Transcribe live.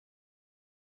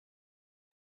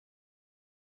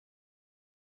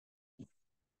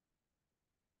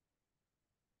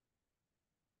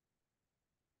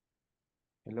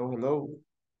Hello, hello.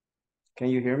 Can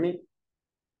you hear me?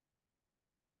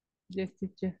 Yes,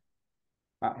 teacher.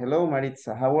 Hello,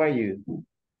 Maritza. How are you?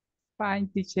 Fine,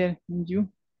 teacher. And you?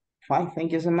 Fine,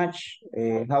 thank you so much.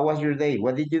 How was your day?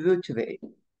 What did you do today?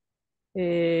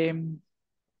 Um,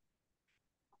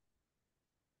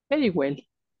 Very well.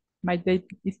 My day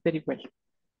is very well.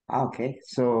 Okay,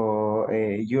 so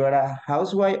you are a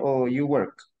housewife or you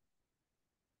work?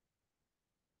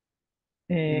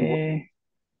 You work.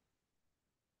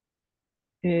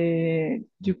 Uh,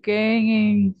 you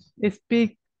can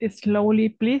speak slowly,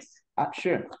 please.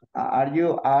 Sure. Are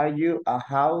you a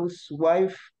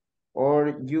housewife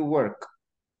or you work?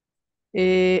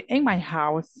 In my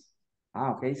house.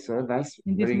 Okay, so nice,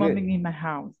 In this very good. moment, in my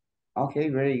house. Okay,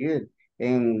 very good.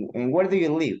 And where do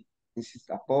you live? This is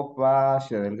Apopa,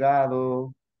 Ciudad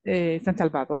Delgado, San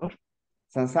Salvador.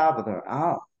 San Salvador.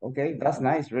 Okay, that's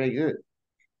nice, very good.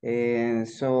 And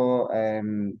so,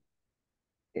 and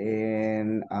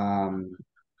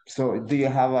so do you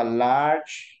have a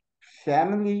large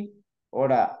family or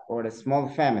a small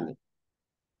family?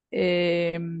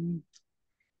 Um,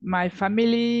 my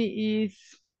family is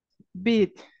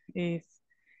big. Is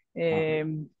Okay.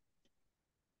 um,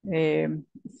 um,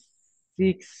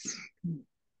 six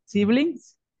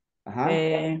siblings.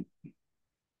 Uh-huh.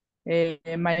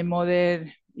 Uh, my mother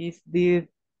is the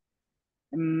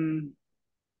um,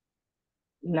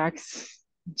 last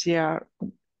year.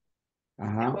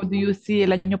 Uh-huh. How do you see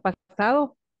el año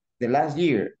pasado? The last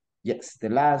year. Yes, the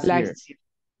last year. Last year.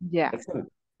 Yeah. Excellent.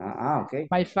 Okay.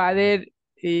 My father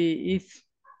is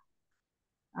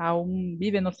aún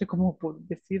vive, no sé cómo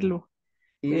decirlo.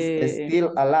 Is Eh,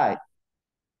 still alive.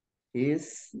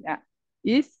 Is yeah,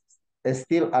 is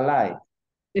still alive.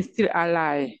 still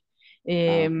alive.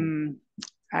 Okay.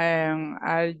 Um,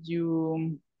 are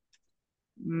you,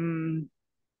 mm,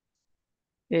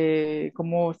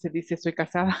 ¿cómo se dice? Soy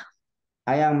casada.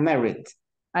 I am married.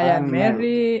 I I am am married.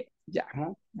 married. Yeah,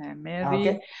 Uh-huh. I'm Okay.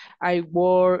 married. I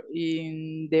work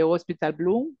in the hospital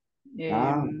Bloom.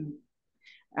 Ah, Um,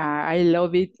 I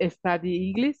love it, study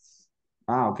English.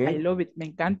 I okay. love it, me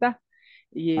encanta. Ah,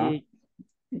 Y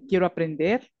quiero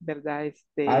aprender, ¿verdad?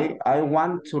 I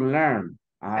want to learn.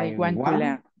 I I want to want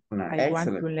learn. to learn. I want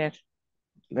Excellent. to learn.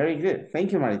 Very good.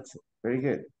 Thank you, Maritza. Very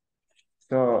good.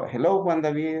 So, hello, Juan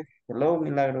David. Hello,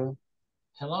 Milagro.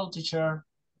 Hello, teacher.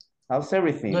 How's Good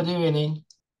everything? evening.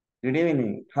 Good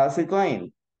evening. How's it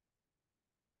going?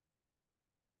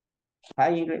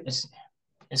 Hi, Ingrid.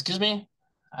 Excuse me.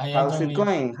 I How's don't it need.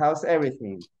 going? How's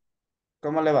everything?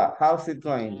 ¿Cómo le va? How's it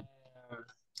going?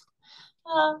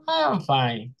 I am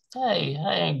fine. I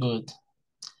am good.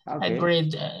 A Okay.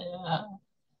 great.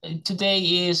 Today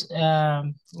is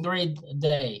great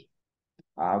day.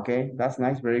 Okay, that's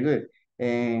nice. Very good.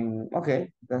 And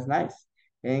okay, that's nice.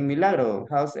 And Milagro,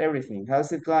 how's everything?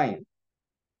 How's it going?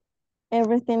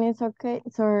 Everything is okay,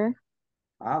 sir.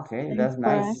 Okay, Thanks that's for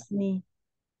nice. asking me.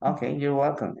 Okay, you're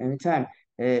welcome. Anytime.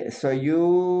 So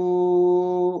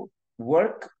you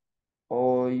work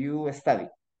or you study?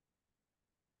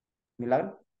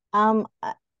 Milagro? Um,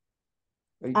 I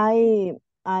Uh, I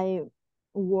I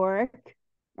work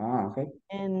Okay.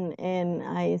 and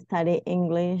I study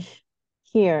English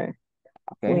here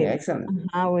Okay, excellent.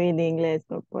 with Inglés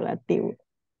corporativo.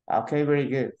 Okay, very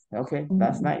good. Okay,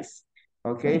 that's Mhm. nice.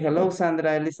 Okay, Thank hello, you.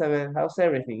 Sandra Elizabeth. How's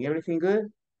everything? Everything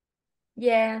good?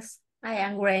 Yes, I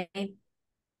am great.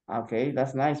 Okay,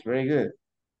 that's nice. Very good.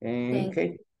 And Thank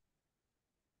okay,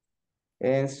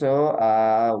 and so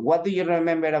what do you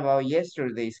remember about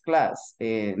yesterday's class?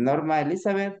 Norma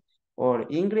Elizabeth or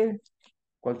Ingrid?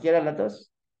 Cualquiera de las dos.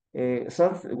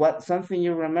 Something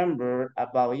you remember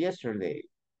about yesterday?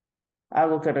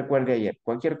 Algo que recuerde ayer,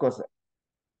 cualquier cosa.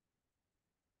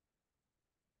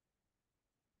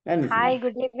 Hi, Anything.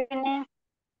 good evening.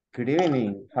 Good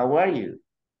evening. How are you?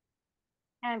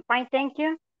 I'm fine, thank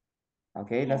you.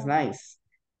 Okay, that's And nice.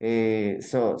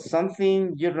 So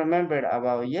something you remember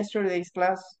about yesterday's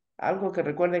class? Algo que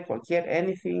recuerde cualquier,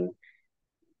 anything.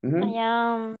 I Mhm.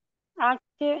 am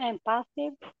active and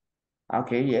passive.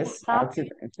 Okay, yes. Sub Active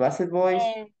and passive voice.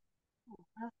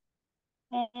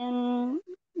 and, and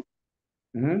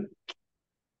Mhm.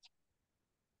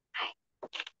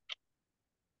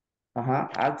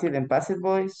 Active and passive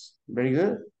voice. Very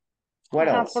good. What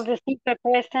for else? the simple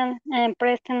present and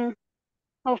present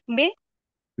of be.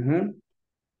 Mhm.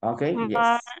 Okay, Uh,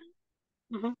 yes.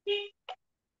 mhm.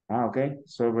 Okay,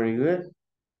 so very good.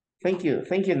 Thank you.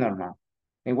 Thank you, Norma.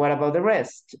 And what about the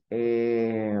rest?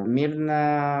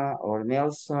 Mirna or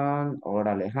Nelson or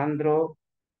Alejandro?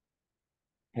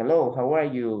 Hello, how are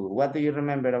you? What do you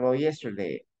remember about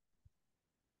yesterday?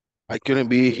 I couldn't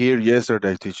be here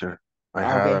yesterday, teacher. I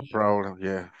had a Okay, problem,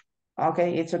 yeah.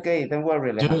 okay, it's okay. Don't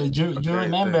worry, Alejandro. You Okay,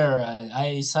 remember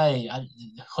I say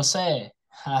Jose.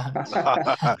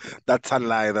 that's a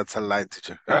lie,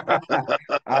 teacher.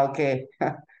 Okay,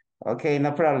 okay,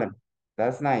 no problem.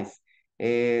 That's nice.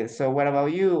 So what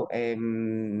about you,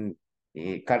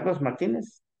 Carlos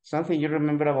Martinez? Something you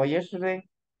remember about yesterday?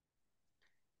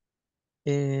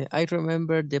 I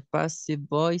remember the passive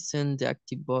voice and the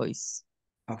active voice.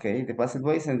 Okay, the passive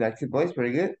voice and the active voice,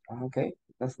 very good. Okay,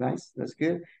 that's nice. That's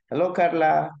good. Hello,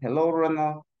 Carla. Hello,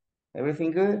 Ronald.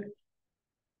 Everything good?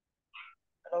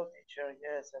 Hello, teacher.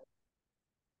 Yes.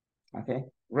 Okay,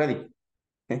 ready.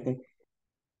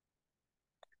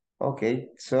 Okay,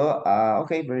 so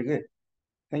okay, very good.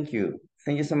 Thank you.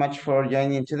 Thank you so much for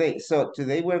joining today. So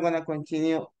today we're gonna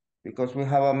continue because we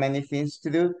have many things to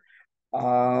do.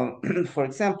 For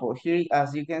example, here,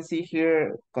 as you can see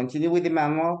here, continue with the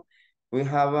manual. We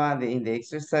have in the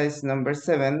exercise number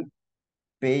 7,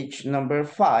 page number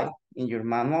 5 in your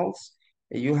manuals.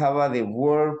 You have the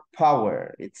word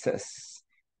power. It says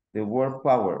the word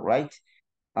power, right?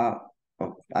 Oh,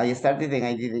 I started and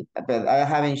I didn't, but I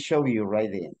haven't shown you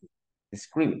right the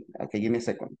screen. Okay, give me a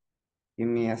second. Give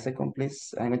me a second,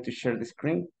 please. I'm going to share the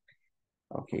screen.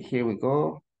 Okay, here we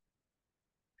go.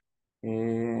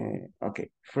 Okay,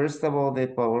 first of all, the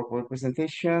PowerPoint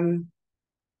presentation.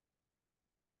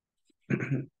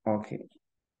 Okay.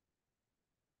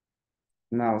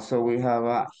 Now, so we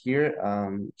have here,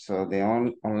 so the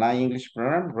online English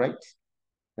program, right?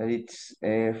 That it's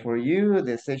for you,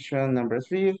 the session number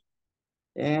 3.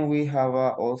 And we have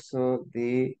also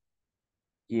the,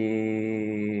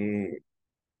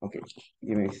 okay,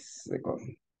 give me a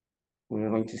second. We're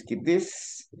going to skip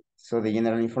this. So the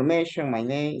general information, my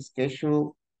name,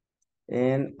 schedule,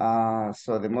 and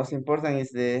so the most important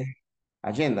is the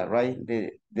agenda, right?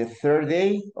 The third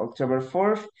day, October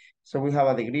 4th. So we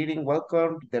have the greeting,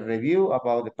 welcome, the review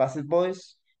about the passive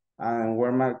voice, and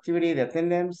warm activity, the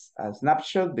attendance, a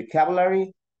snapshot,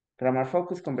 vocabulary, grammar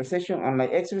focus, conversation,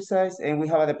 online exercise, and we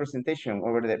have the presentation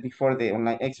over there before the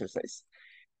online exercise.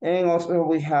 And also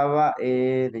we have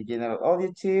the general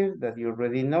auditive that you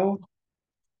already know.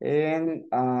 And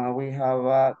we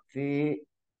have the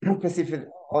specific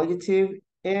auditive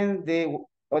and the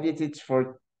auditives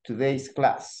for today's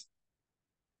class.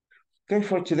 Okay,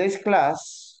 for today's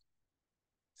class,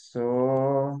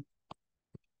 so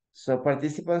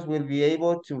participants will be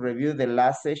able to review the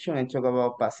last session and talk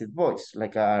about passive voice,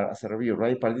 like as a review,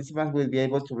 right? Participants will be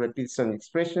able to repeat some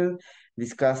expressions,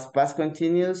 discuss past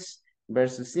continuous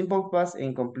versus simple past,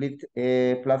 and complete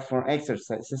platform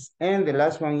exercises. And the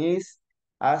last one is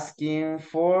asking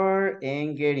for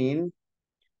and getting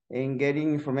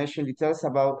information details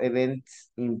about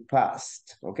events in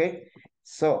past, okay?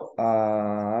 So,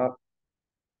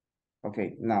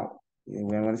 okay, now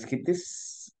we're going to skip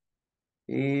this.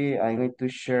 I'm going to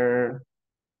share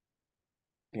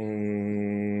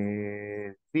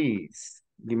this.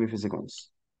 Give me a few seconds.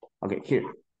 Okay, here,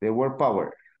 the word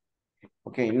power.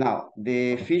 Okay, now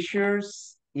the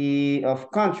features of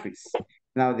countries.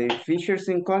 Now the features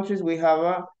in countries, we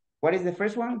have what is the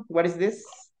first one? What is this?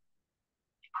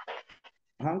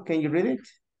 Can you read it?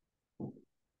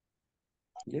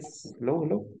 Yes,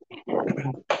 hello.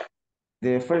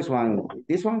 The first one,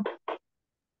 this one?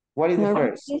 What is the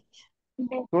first?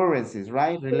 Currencies,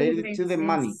 right? Related to the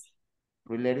money.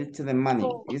 Related to the money.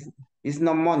 It's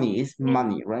not money, it's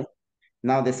money, right?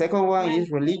 Now the second one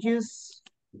is religious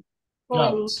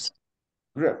groups.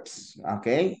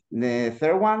 Okay. The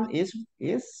third one is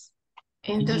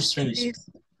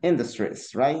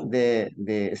industries, right?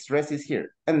 The stress is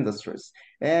here, industries.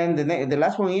 And the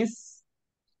last one is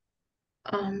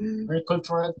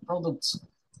Agricultural products.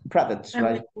 products,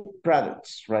 right?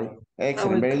 Products, right?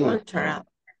 Excellent, very good.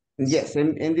 Yes,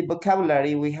 in the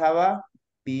vocabulary we have a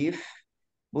beef,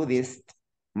 Buddhist,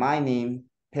 mining,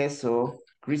 peso,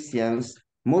 Christians,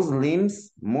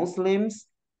 Muslims,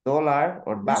 dollar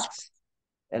or bucks,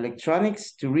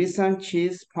 electronics, tourism,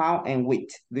 cheese, pound, and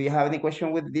wheat. Do you have any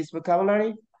question with this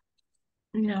vocabulary?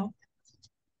 No.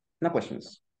 No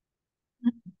questions.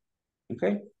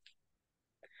 Okay.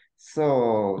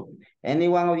 So, any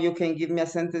one of you can give me a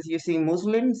sentence using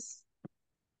Muslims?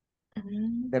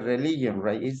 The religion,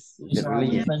 right? Is the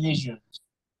religion. Religion.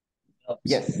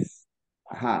 Yes.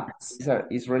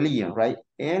 It's religion, right?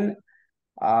 And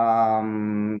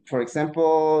for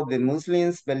example, the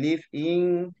Muslims believe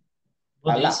in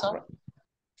Allah, Buddhism. right?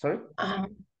 Sorry?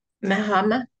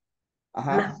 Muhammad.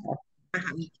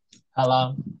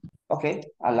 Allah. Okay,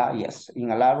 Allah, yes.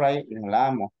 In Allah, right? In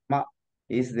Allah, Muhammad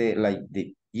is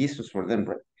the Jesus for them,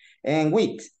 right? And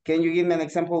wheat. Can you give me an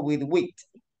example with wheat?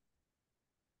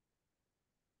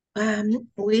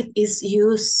 Wheat is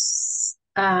used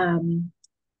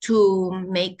to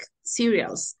make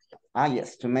cereals. Ah,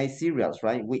 yes, to make cereals,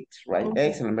 right? Wheat, right?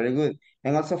 Excellent, very good.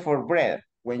 And also for bread,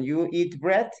 when you eat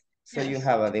bread, so you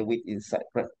have the wheat inside,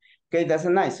 right? Okay, that's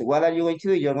nice. What are you going to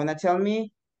do? You're going to tell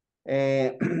me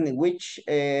which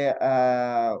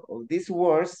of these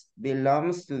words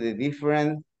belongs to the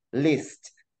different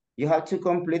list. You have to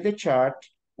complete the chart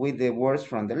with the words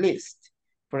from the list.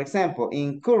 For example,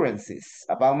 in currencies,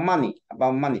 about money,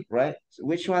 right? So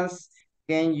which ones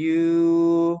can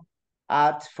you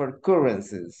add for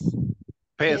currencies?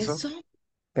 Peso,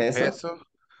 Peso, peso,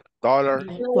 dollar,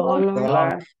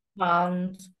 dollar,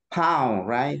 Pound. pound,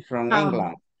 right? From Pound.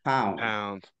 England, pound.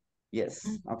 pound. Yes,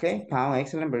 okay, pound,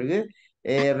 excellent, very good.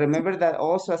 Remember that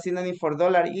also a synonym for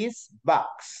dollar is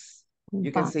bucks.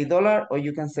 You can say dollar or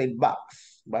you can say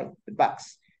bucks, right? The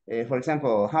bucks. For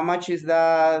example, how much is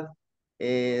that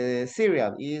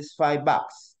cereal? Is $5,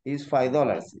 is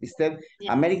 $5. Instead,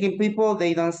 American people,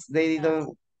 they don't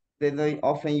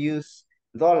often use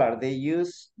dollar, they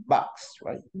use bucks,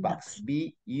 right? Bucks,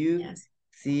 B-U-C-K-S.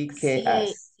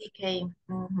 CK.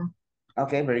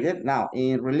 Okay, very good. Now,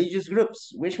 in religious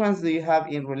groups, which ones do you have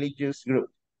in religious group?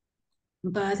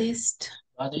 Buddhist,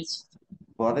 Buddhists,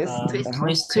 Buddhist, Christians,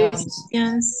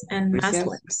 Christians, and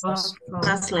Christians,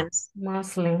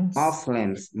 Muslims.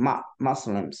 Muslims,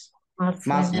 Muslims.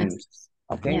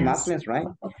 Okay, Yes. Muslims, right?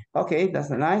 Okay, that's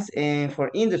nice. And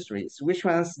for industries, which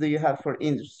ones do you have for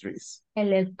industries?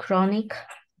 Electronic.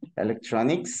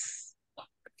 Electronics,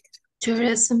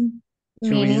 Tourism.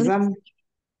 tourism,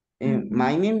 and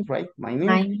mining, right?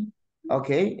 Mining.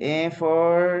 Okay, and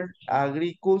for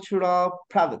agricultural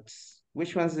products,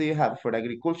 which ones do you have for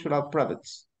agricultural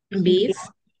products? Beef.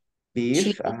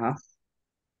 Beef,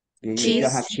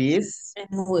 Cheese. cheese,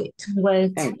 And wheat.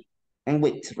 and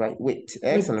wheat, right? Wheat.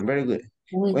 Excellent, very good.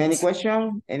 Any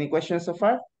question? Any questions so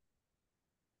far?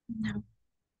 No.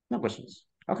 No questions.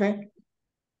 Okay.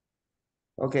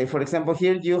 Okay, for example,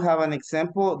 here you have an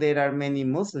example. There are many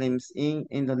Muslims in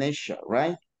Indonesia,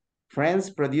 right? France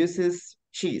produces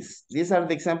cheese. These are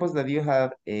the examples that you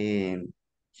have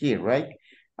here, right?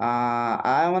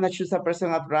 I want to choose a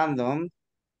person at random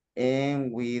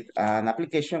and with an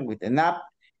application, with an app,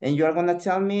 and you are going to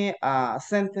tell me a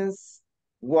sentence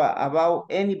about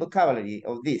any vocabulary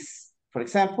of this. For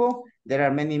example, there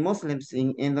are many Muslims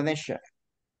in Indonesia.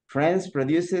 France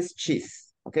produces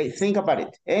cheese. Okay, think about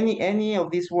it. Any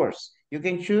of these words. You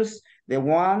can choose the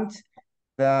one,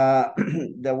 the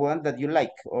the one that you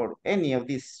like, or any of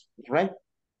these, right?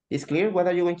 It's clear? What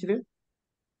are you going to do?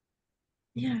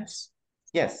 Yes.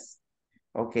 Yes.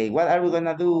 Okay, what are we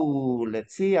gonna do?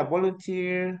 Let's see, a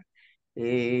volunteer.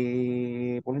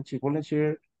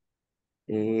 Volunteer.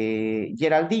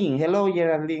 Geraldine, hello,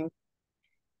 Geraldine.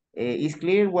 Is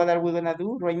clear what are we gonna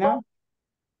do right now?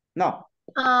 No.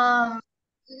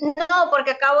 No,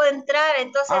 porque acabo de entrar,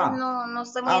 entonces no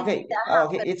estoy muy Okay,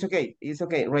 okay, it's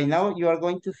okay. Right now you are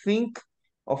going to think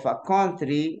of a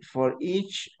country for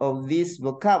each of this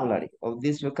vocabulary,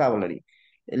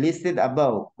 listed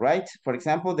above, right? For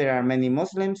example, there are many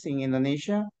Muslims in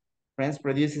Indonesia. France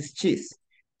produces cheese.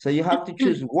 So you have to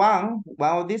choose one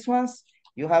of these ones.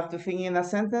 You have to think in a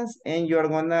sentence and you're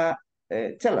gonna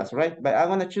tell us, right? But I'm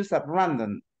gonna choose at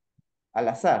random, al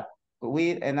azar,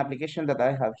 with an application that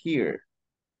I have here.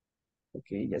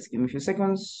 Okay, just give me a few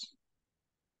seconds.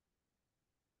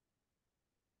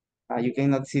 You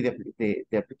cannot see the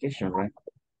application, right?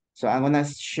 So I'm gonna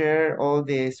share all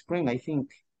the screen, I think.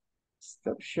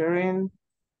 Stop sharing.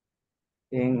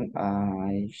 And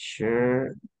I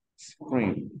share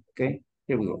screen. Okay,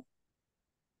 here we go.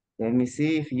 Let me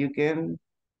see if you can.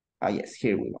 Yes,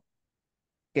 here we go.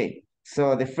 Okay,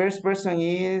 so the first person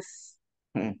is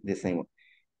the same one.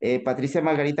 Patricia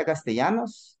Margarita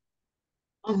Castellanos.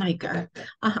 Oh my God.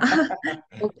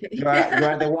 Okay. You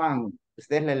are the one.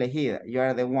 Usted es la elegida. You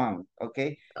are the one.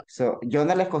 Okay. So yo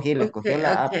no la escogí, la escogió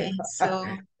la app. Okay. So.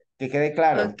 Que quede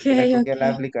claro. Okay. La escogió la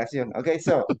aplicación. Okay.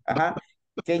 So,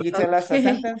 can you tell us a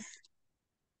sentence?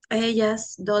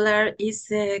 Yes, dollar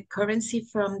is a currency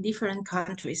from different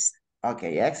countries.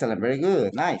 Okay, excellent. Very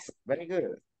good. Nice. Very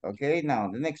good. Okay, now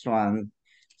the next one.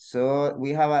 So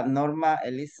we have a Norma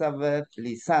Elizabeth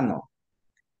Lizano.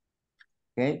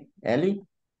 Okay, Ellie,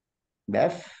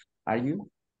 Beth, are you?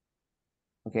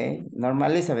 Okay, Norma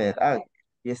Elizabeth.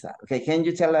 Yes. Okay, can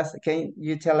you tell us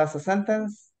a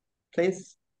sentence,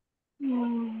 please?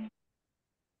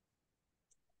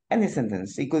 Any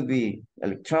sentence. It could be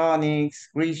electronics,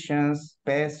 Christians,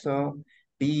 peso,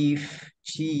 beef,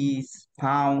 cheese,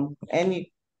 pound,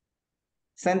 any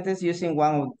sentence using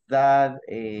one of that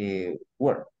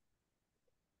word.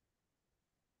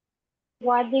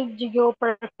 What do you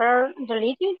prefer,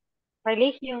 religion?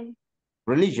 Religion.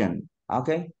 Religion.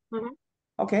 Okay. Mhm.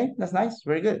 Okay, that's nice.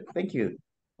 Very good. Thank you.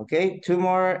 Okay, two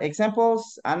more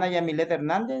examples. Ana Yamilet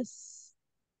Hernandez.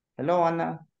 Hello,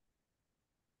 Ana.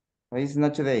 Oh, it's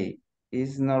not today.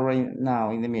 It's not right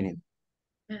now in the meeting.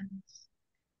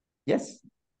 Yes?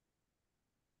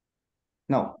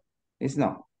 No, it's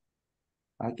not.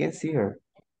 I can't see her.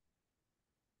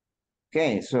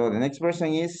 Okay, so the next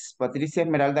person is Patricia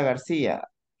Esmeralda Garcia.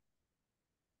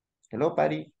 Hello,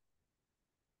 Patty.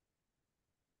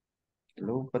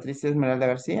 Hello, Patricia Esmeralda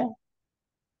Garcia.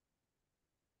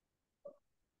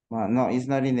 Well, no, it's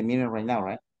not in the meeting right now,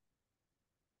 right?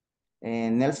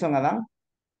 And Nelson Adam,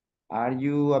 are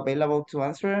you available to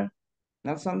answer,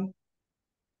 Nelson?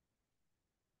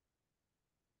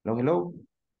 Hello, hello.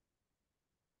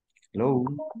 Hello.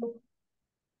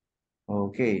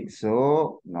 Okay,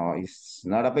 so no, it's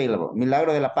not available.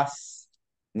 Milagro de la Paz.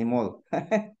 Ni modo.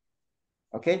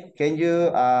 Okay, can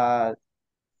you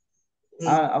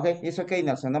okay, it's okay,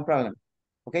 Nelson, no problem.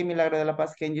 Okay, Milagro de la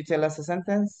Paz, can you tell us a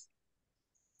sentence?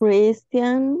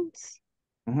 Christians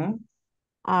Mm-hmm.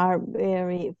 are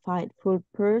very faithful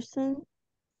person.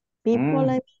 People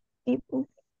like people.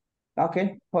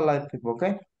 Okay, polite people,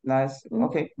 okay? Nice, Mm.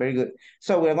 okay, very good.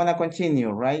 So we're gonna continue,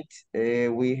 right?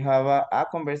 We have a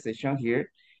conversation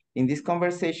here. In this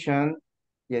conversation,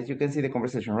 yes, you can see the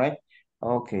conversation, right?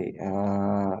 Okay,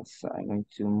 so I'm going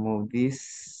to move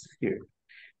this here.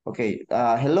 Okay,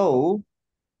 hello.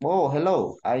 Oh,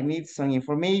 hello, I need some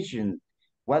information.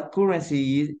 What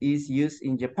currency is used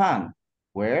in Japan?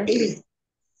 Where?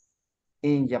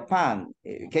 In Japan.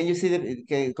 Can you see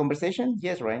the conversation?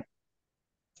 Yes, right?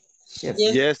 Yes.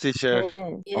 Yes, teacher.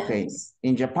 Okay, Yes.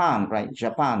 in Japan, right?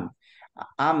 Japan.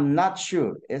 I'm not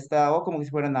sure. Esta O como que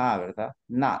si fuera nada, ¿verdad?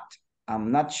 Not.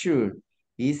 I'm not sure.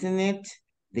 Isn't it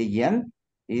the yen?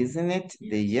 Isn't it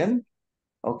the yen?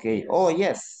 Okay. Oh,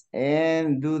 yes.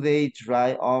 And do they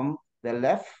dry on the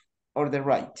left or the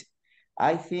right?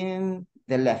 I think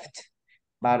the left,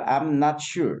 but I'm not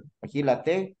sure. Aquí la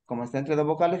T, como está entre dos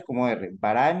vocales, como R.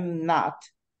 But I'm not.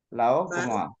 La O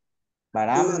como A. But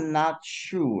I'm not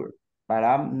sure. But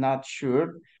I'm not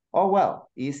sure. Oh, well,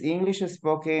 is English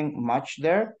spoken much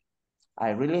there? I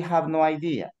really have no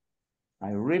idea. I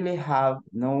really have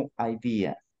no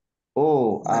idea.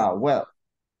 Oh, well,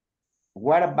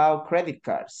 what about credit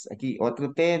cards? Aquí,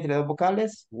 otro T entre dos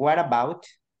vocales. What about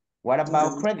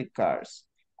credit cards?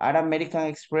 Are American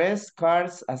Express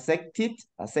cards accepted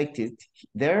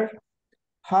there?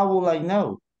 How will I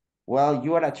know? Well,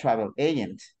 you are a travel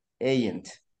agent.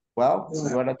 Well,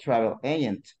 you are a travel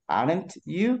agent, aren't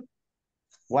you?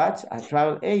 What? A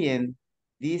travel agent?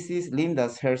 This is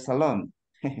Linda's hair salon.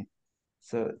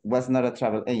 So was not a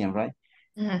travel agent, right?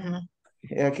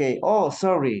 Okay. Oh,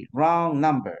 sorry, wrong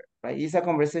number. Right? It's a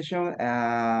conversation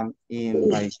in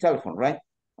by telephone, right?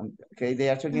 Okay, they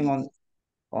are talking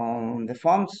on the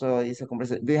phone, so it's a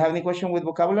conversation. Do you have any question with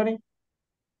vocabulary?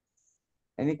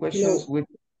 Any questions with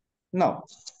no?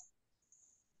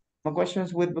 No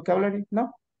questions with vocabulary? No?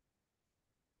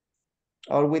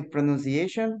 Or with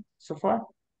pronunciation so far?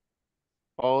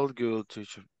 All good,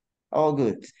 teacher. All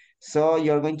good. So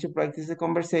you're going to practice the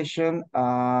conversation.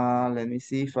 Let me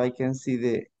see if I can see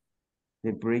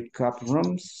the breakup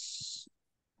rooms.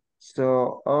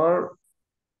 So, or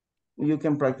you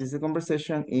can practice the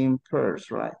conversation in pairs,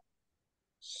 right?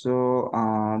 So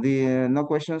the no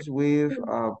questions with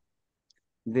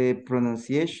the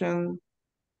pronunciation.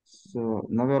 So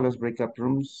no veo los breakup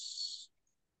rooms.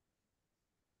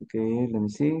 Okay, let me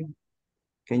see.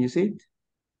 Can you see it?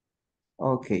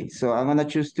 Okay, so I'm gonna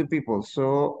choose two people.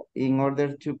 So in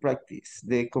order to practice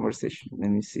the conversation,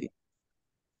 let me see.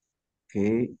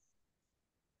 Okay.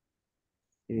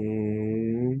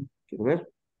 Quiero ver.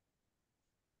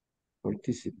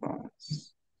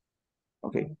 Participants.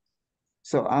 Okay.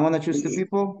 So I'm gonna choose two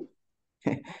people.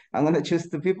 I'm gonna choose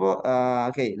two people.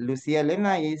 Okay, Lucia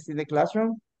Elena is in the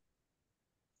classroom.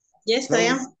 Yes, So, I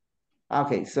am.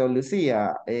 okay, so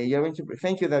Lucia, you're going to,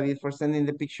 thank you, David, for sending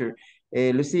the picture.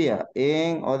 Lucia,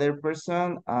 and other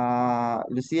person,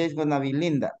 Lucia is gonna be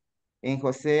Linda. And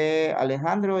Jose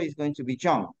Alejandro is going to be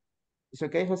John. It's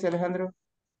okay, Jose Alejandro?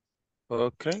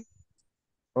 Okay.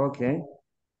 Okay.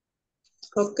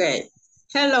 Okay.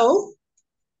 Hello.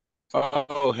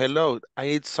 Oh, hello. I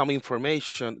need some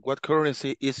information. What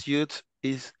currency is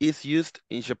used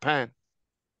in Japan?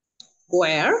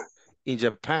 Where? In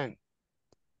Japan.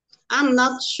 I'm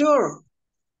not sure.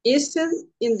 Is it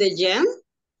in the yen?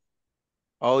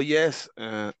 Oh, yes.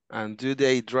 And do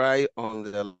they dry on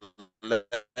the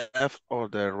left or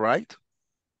the right?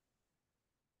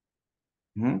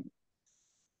 Mm-hmm.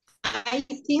 I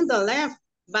think the left.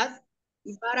 but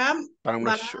I'm But I'm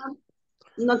not sure.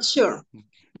 not sure.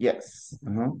 Yes.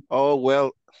 Oh,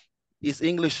 well, is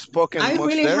English spoken I much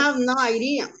really there? have no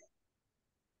idea.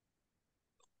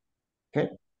 Okay.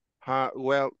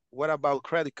 Well, what about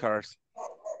credit cards?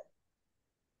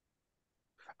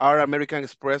 Are American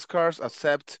Express cards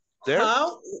accept there?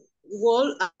 How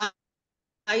will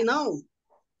I know?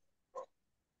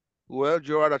 Well,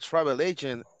 you are a travel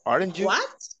agent, aren't you?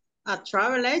 What? A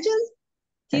travel agent?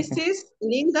 This is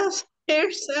Linda's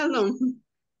hair salon.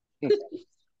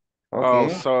 Oh,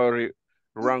 Okay. sorry,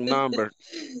 wrong number.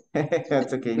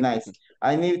 That's okay. Nice.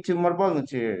 I need 2 more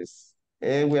volunteers.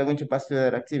 We are going to pass to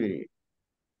that activity.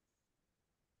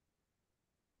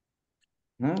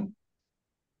 Hmm?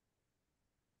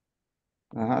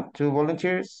 2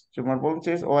 volunteers, 2 more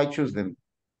volunteers, or I choose them.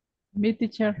 Me,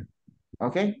 teacher.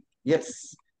 Okay.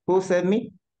 Yes. Who said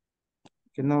me?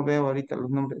 Que no veo ahorita los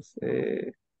nombres.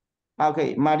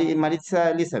 Okay.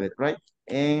 Maritza Elizabeth, right?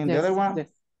 And the Yes, other one?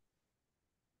 yes.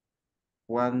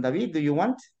 Juan David, do you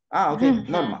want? Okay.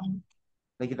 Norma.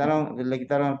 Le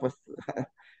quitaron pues.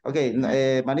 Okay.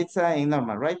 Maritza and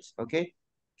Norma, right? Okay.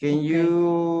 Can Okay.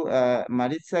 you,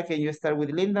 Maritza, can you start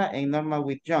with Linda and Norma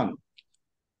with John?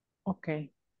 Okay.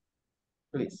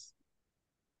 Please.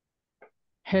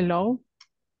 Hello.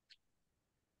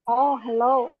 Oh,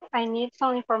 hello. I need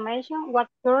some information. What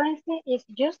currency is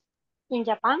used in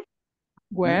Japan?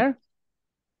 Where?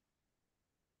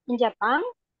 In Japan?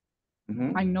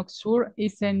 I'm not sure.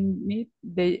 Isn't it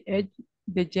the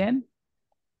yen?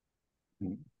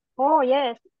 Oh,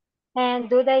 yes. And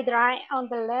do they dry on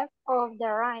the left or the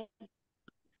right?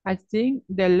 I think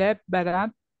the left, but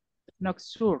I'm not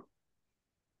sure.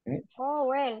 Oh,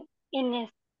 well, in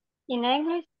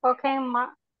English, okay,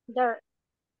 there.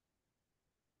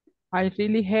 I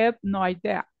really have no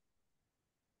idea.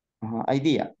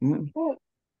 Idea.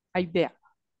 Idea.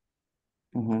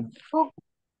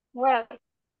 Well,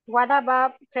 what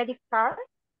about credit cards?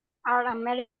 Are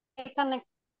American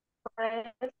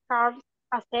Express cards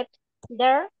accept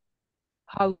there?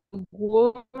 How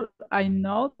would I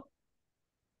know?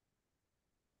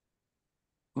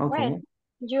 Okay. Well,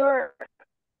 your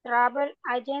travel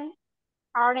agent,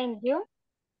 aren't you?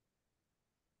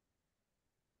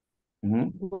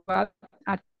 What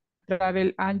a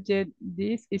travel agent.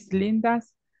 This is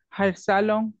Linda's hair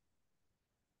salon.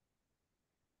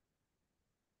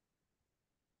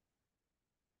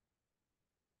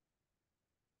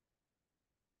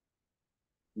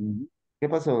 ¿Qué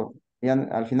pasó? Ya,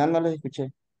 al final no les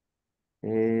escuché.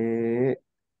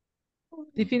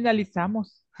 Sí,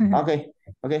 finalizamos. Okay,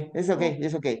 it's okay,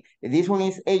 it's okay. This one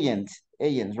is agent,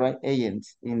 right? Agent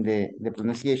in the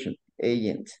pronunciation,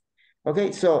 agent.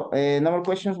 Okay, so no more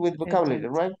questions with vocabulary,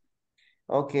 Agent. right?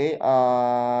 Okay,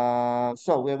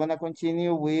 so we're gonna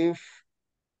continue with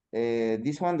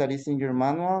this one that is in your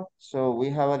manual. So we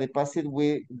have a deposit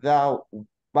without,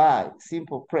 by,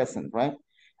 simple present, right?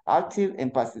 Active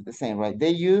and passive, the same, right? They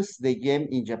use the yen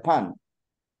in Japan.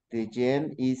 The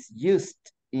yen is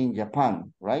used in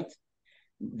Japan, right?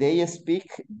 They speak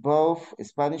both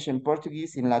Spanish and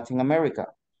Portuguese in Latin America.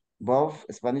 Both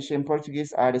Spanish and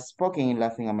Portuguese are spoken in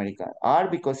Latin America. Are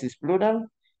because it's plural,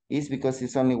 is because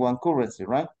it's only one currency,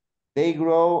 right? They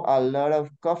grow a lot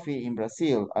of coffee in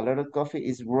Brazil. A lot of coffee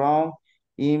is grown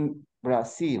in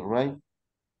Brazil, right?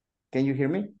 Can you hear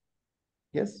me?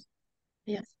 Yes?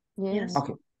 Yes. Yes.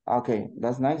 Okay,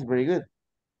 that's nice, very good.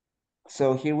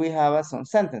 So here we have some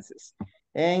sentences.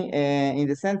 And in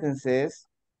the sentences,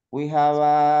 we have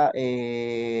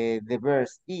the verb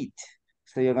eat.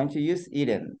 So you're going to use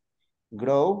eaten.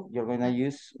 Grow, you're going to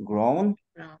use grown.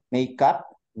 Make up,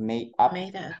 made up.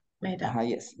 Made up.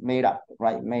 Yes, made up,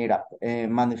 right? Made up.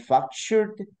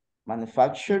 Manufactured,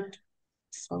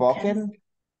 spoken,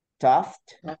 taught,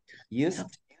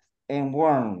 used, and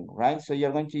worn, right? So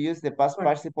you're going to use the past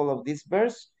participle of this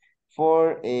verse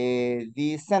for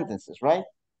these sentences, right?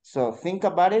 So think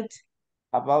about it,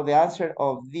 about the answer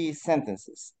of these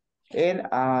sentences. And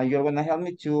you're gonna help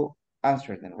me to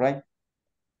answer them, right?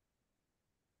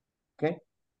 Okay.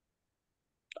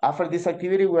 After this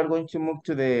activity, we are going to move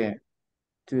to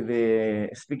the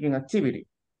speaking activity.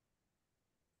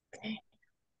 Okay.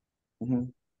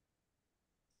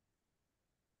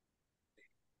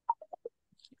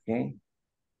 Okay.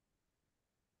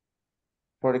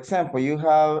 For example, you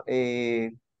have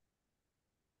a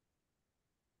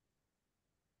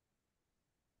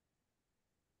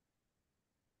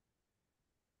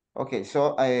okay,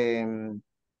 so I'm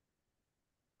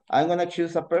gonna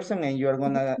choose a person and you're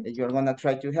gonna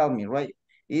try to help me, right?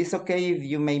 It's okay if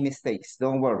you make mistakes,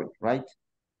 don't worry, right?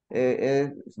 No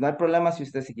hay problema si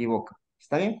usted se equivoca.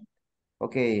 ¿Está bien?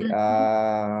 Okay,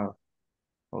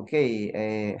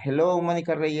 Okay, hello,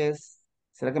 Mónica Reyes.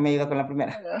 ¿Será que me ayuda con la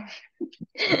primera?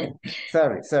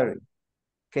 Sorry.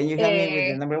 Can you help me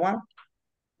with the number one?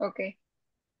 Okay.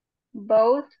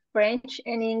 Both French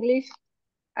and English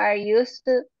are used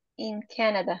in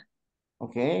Canada.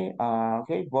 Okay,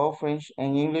 okay, both French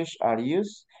and English are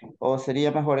used. O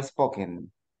sería mejor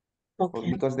spoken,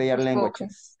 because they are Spoken.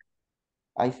 languages.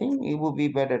 I think it would be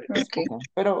better Okay. spoken.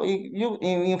 Pero you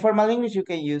in informal English you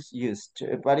can use used,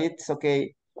 but it's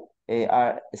okay.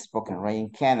 Are spoken right in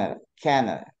Canada.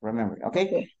 Remember,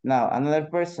 okay? Now another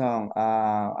person.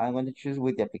 I'm going to choose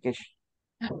with the application.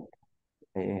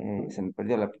 Se me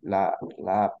perdió la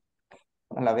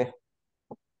veo.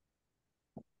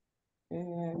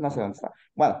 No sé dónde está.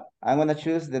 Well, I'm going to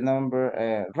choose the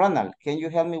number. Ronald, can you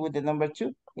help me with the number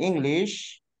 2?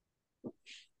 English.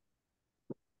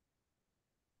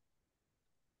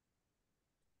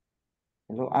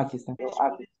 Hello, aquí está.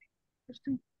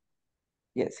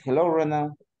 Yes, hello,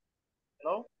 Ronald.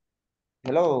 Hello?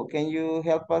 Hello, can you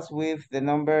help us with the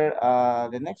number,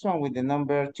 the next one with the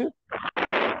number 2?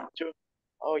 Two.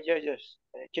 Oh, yes.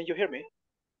 Can you hear me?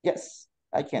 Yes,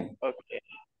 I can. Okay.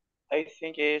 I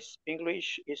think it's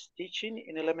English is teaching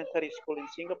in elementary school in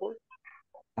Singapore.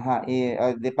 Ajá, y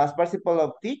the past participle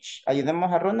of teach, ayudemos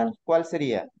a Ronald, ¿cuál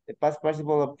sería? The past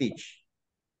participle of teach.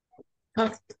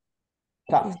 Taught,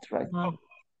 right?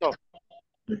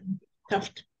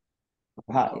 Taught.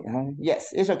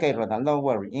 Yes, it's okay, Ronald, don't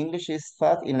worry. English is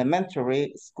taught in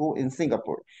elementary school in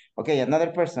Singapore. Okay,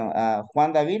 another person,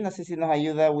 Juan David, no sé si nos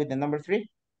ayuda with the number 3.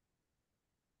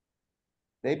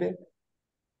 David?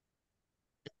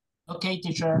 Okay,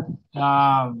 teacher.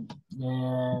 The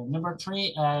number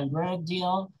 3, a great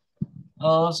deal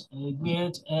of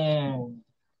good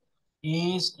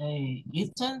is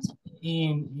eaten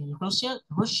in Russia.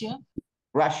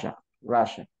 Russia.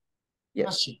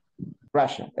 Yes.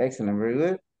 Russia. Excellent. Very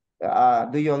good.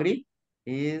 Do you agree?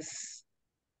 Is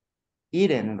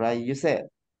eaten, right? You said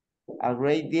a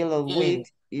great deal of wheat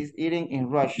is eaten in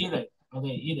Russia.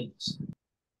 Eaten.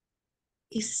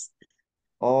 Is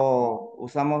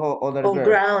usamos other verb.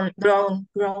 ground.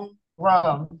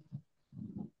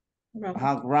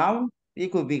 Ground.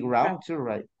 It could be ground too,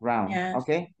 right? Ground. Yeah.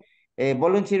 Okay.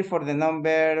 Volunteer for the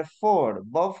number 4.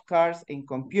 Both cars and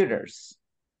computers.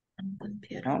 And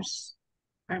computers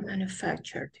are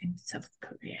manufactured in South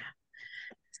Korea.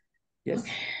 Yes.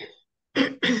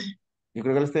 Yo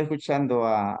creo que lo estoy escuchando.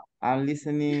 I'm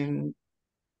listening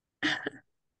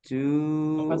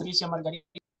to Patricia Margarita.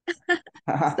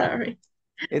 Sorry.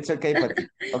 It's okay, Patty.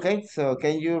 Okay, so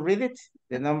can you read it?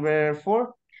 The number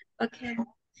 4? Okay.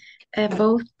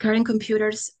 Both current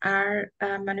computers are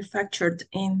manufactured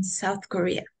in South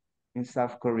Korea. In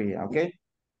South Korea, okay?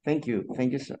 Thank you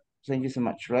so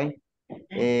much, right?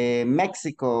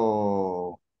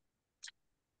 México,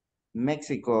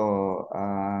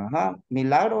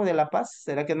 Milagro de la Paz,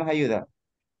 ¿será que nos ayuda?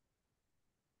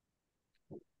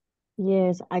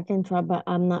 Yes, I can try, but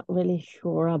I'm not really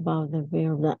sure about the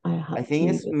verb that I have. I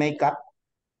think it's make up.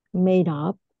 Made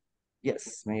up.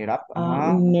 Yes, made up.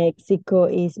 Mexico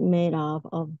is made up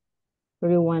of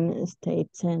 31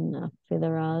 states and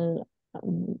federal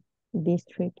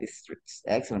districts. Districts.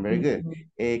 Excellent, very good.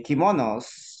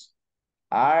 Kimonos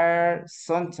are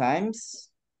sometimes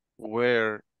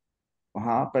Where.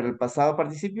 Pero el pasado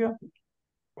participio.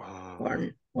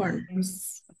 Worn.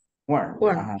 Yes,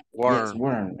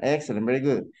 worn. Excellent, very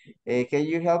good. Can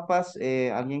you help us?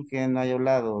 Alguien que no haya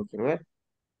hablado, quiero ver.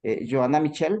 Joanna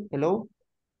Michelle, hello.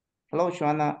 Hello,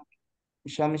 Joanna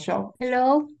Michelle.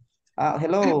 Hello.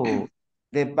 Hello.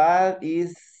 The baht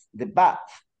is the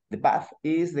baht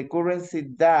is the currency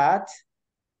that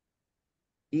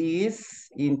is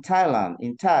in Thailand,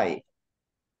 in Thai.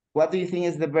 What do you think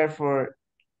is the verb for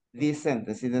this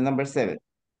sentence in the number 7?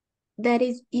 That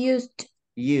is used.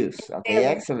 Use. Okay,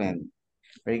 excellent.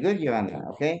 Very good,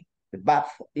 Joanna. Okay. The baht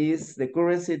is the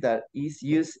currency that is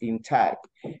used in Thai.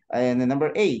 And the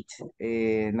number 8.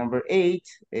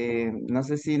 No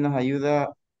sé si nos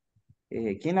ayuda.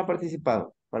 ¿Quién ha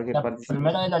participado? Para que participe.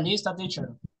 Primera de la lista,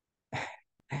 teacher.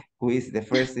 Who is the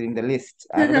first in the list?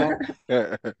 I don't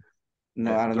know.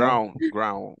 No, I don't know.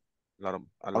 Ground. A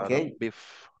lot of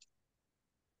beef.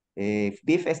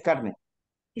 Beef es carne.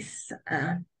 It's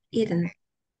eaten.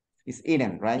 It's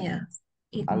eaten, right? Yeah.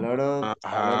 A lot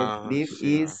of beef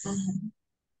is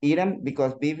eaten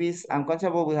because beef is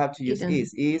uncountable. We have to use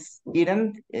is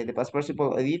eaten. The past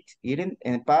participle eat, eaten,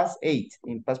 and past ate.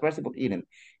 In past participle eaten.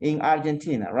 In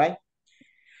Argentina, right?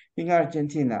 In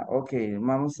Argentina. Okay,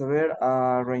 vamos a ver.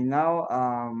 Right now,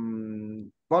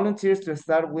 volunteers to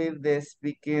start with the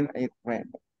speaking.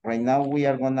 Right now, we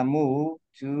are gonna move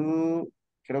to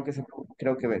Creo que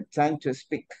ve. Time to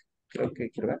speak. Quiero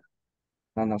ver.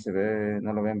 No, no se ve,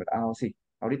 no lo ven, ¿verdad? Ah, oh, sí.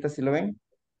 Ahorita sí lo ven.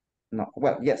 No.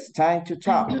 Well, yes, time to Time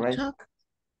talk, to right? talk.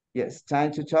 Yes,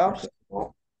 time to talk.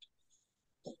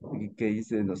 ¿Qué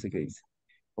dice? No sé qué dice.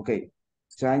 Okay,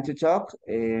 time to talk.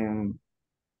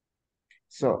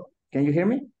 So, can you hear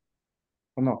me?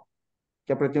 ¿O no?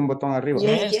 Que apreté un botón arriba.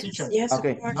 Yes, Yes, teacher. yes, of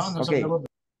Okay, No, course. no se okay, preocupe.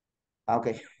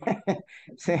 okay.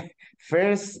 Sí.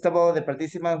 First of all, the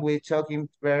participants will talking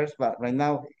first, but right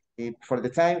now, for the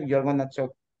time, you're gonna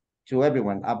talk to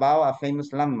everyone about a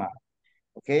famous landmark.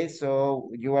 Okay, so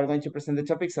you are going to present the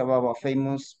topics about a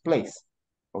famous place.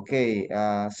 Okay,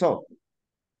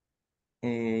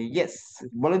 yes,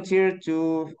 volunteer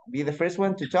to be the first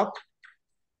one to talk.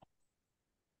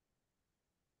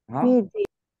 Huh? Me,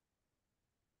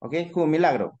 Okay, who?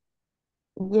 Milagro.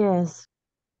 yes.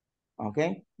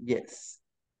 Okay, yes.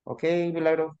 Okay,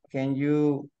 Milagro, can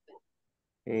you,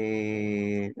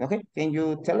 okay, can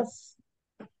you tell us?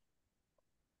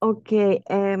 Okay,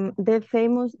 the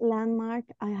famous landmark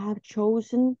I have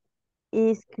chosen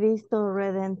is Cristo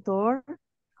Redentor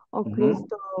or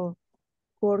Cristo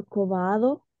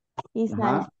Corcovado. Is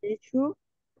a statue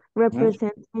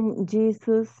representing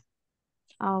Jesus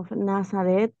of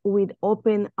Nazareth with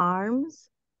open arms,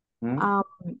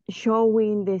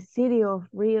 showing the city of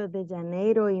Rio de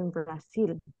Janeiro in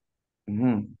Brazil.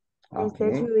 The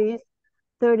Okay. statue is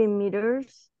 30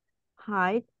 meters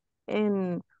high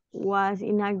and was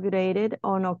inaugurated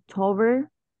on October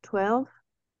 12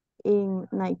 in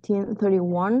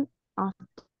 1931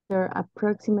 after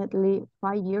approximately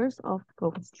 5 years of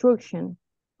construction.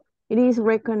 It is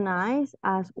recognized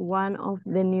as one of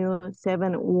the new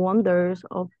 7 wonders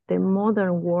of the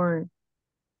modern world.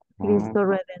 Cristo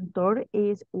Redentor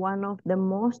is one of the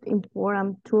most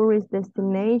important tourist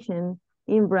destinations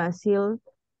in Brazil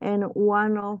and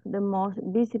one of the most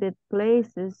visited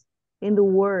places in the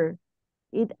world.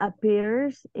 It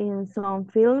appears in some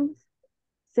films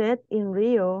set in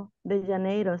Rio de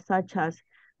Janeiro, such as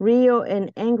Rio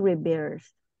and Angry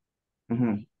Bears.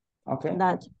 Okay.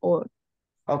 That's all.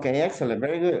 Okay, excellent.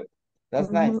 Very good. That's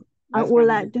nice. I would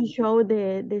like to show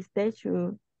the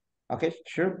statue. Okay,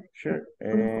 sure.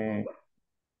 I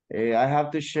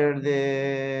have to share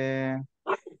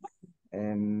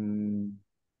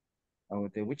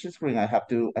which screen I have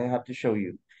to show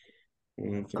you.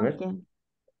 Quiero ver.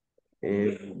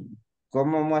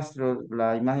 ¿Cómo muestro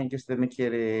la imagen que usted me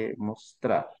quiere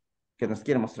mostrar? Que nos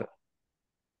quiere mostrar.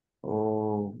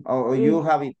 Oh, you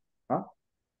have it. Huh?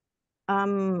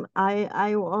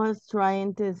 I was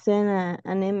trying to send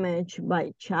an image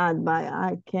by chat, but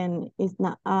it's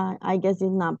not, I guess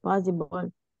it's not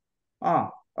possible.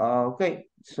 Okay.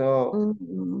 So,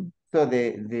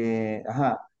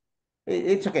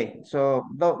 it's okay. So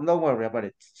don't worry about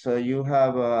it. So you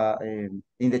have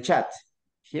in the chat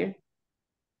here.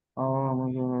 Oh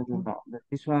my God, no.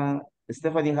 This one,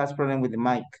 Stephanie has problem with the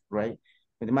mic, right?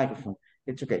 With the microphone.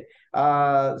 It's okay.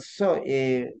 Well,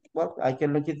 I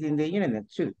can look it in the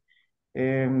internet too.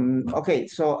 Okay,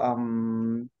 so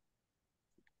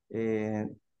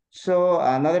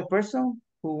another person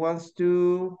who wants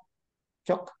to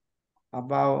talk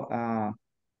about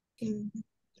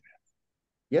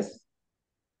yes?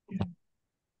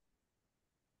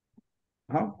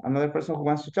 Another person who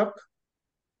wants to talk?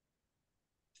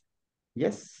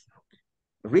 Yes?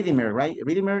 Redeemer, right?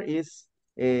 Redeemer is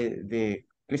the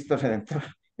Cristo Redentor.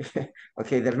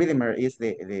 Okay, the Redeemer is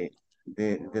the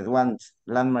one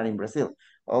landmark in Brazil.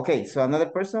 Okay, so another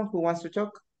person who wants to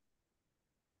talk?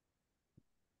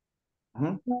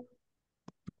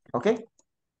 Okay,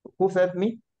 who said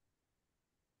me?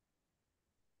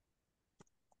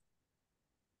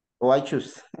 Oh, I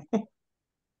choose.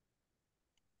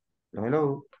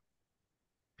 Hello.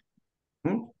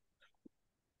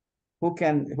 Who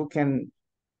can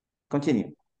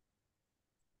continue?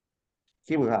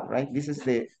 Here we have, right? This is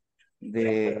the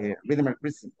Redeemer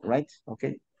Christian, right?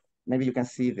 Okay, maybe you can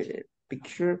see the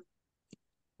picture.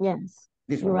 Yes.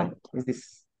 This one, right? Is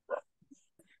this?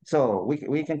 So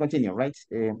we can continue, right?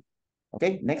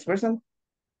 Okay, next person.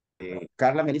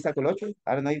 Carla Melissa Colocho.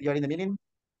 I don't know if you're in the meeting.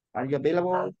 Are you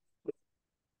available?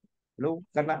 Hello,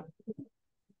 Carla.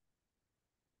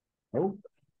 Oh,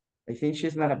 I think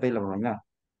she's not available right now.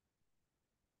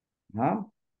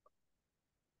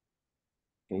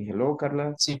 Okay, hello,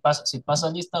 Carla. Si pasa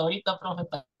lista ahorita, profe,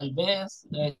 tal vez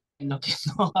lo que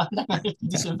no hablan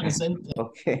dicen presente.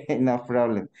 Okay, no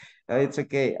problem. It's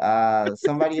okay.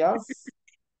 Somebody else?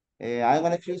 I'm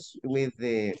gonna choose with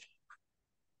the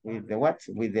what?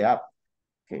 With the app.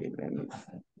 Okay, let me.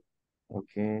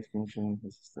 Okay, function.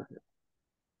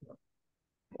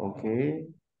 Okay,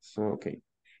 so okay.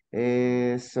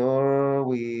 So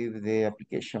with the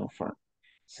application form.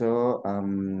 So,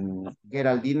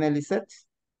 Geraldine Lisette.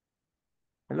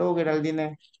 Hello,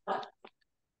 Geraldine.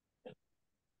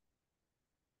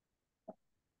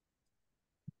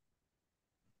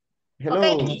 Hello.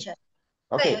 Okay, teacher.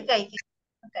 Okay. Okay.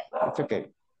 It's okay.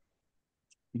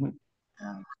 Mhm.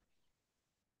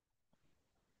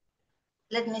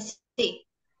 Let me see.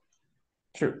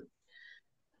 Sure.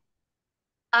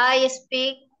 I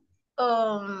speak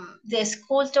the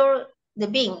sculpture, the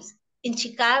beings. In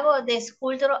Chicago, the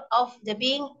sculpture of the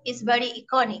being is very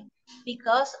iconic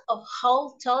because of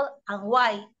how tall and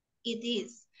wide it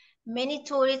is. Many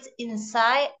tourists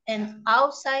inside and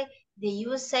outside the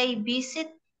USA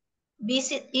visit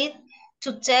it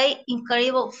to take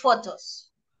incredible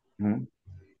photos. Mhm.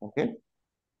 Okay.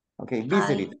 Okay,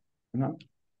 visit it.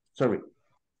 Sorry.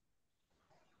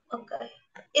 Okay,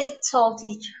 it's all,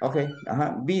 teacher. Okay,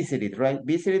 visit it, right?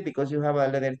 Visit it because you have a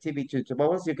letter T between two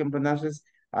vowels. You can pronounce it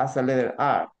as a letter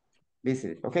R.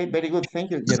 Visit it. Okay, very good.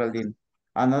 Thank you, Geraldine.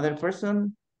 Another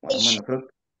person? Bueno, creo...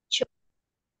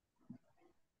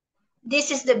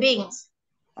 This is the beans.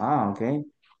 Okay.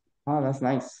 Oh, that's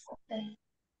nice.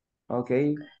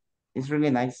 Okay. It's really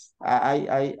nice.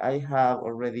 I have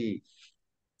already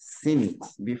seen it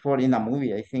before in a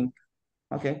movie, I think.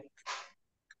 Okay.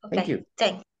 Thank you.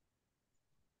 Thanks.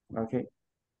 Okay.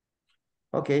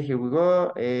 Okay, here we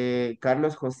go.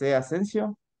 Carlos José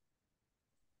Asensio.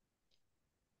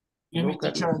 Excuse me,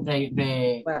 teacher,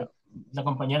 la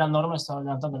compañera Norma estaba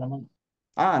levantando la mano.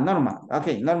 Norma.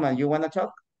 Okay, Norma, you wanna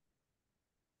talk?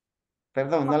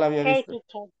 Perdón, no la había visto.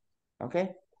 Teacher.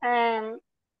 Okay.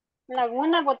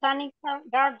 Laguna Botanical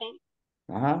Garden.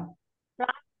 Plant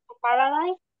of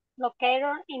Paradise,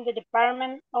 located in the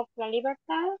Department of La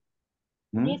Libertad.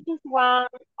 This is one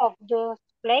of those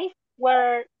places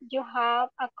where you have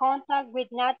a contact with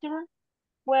nature,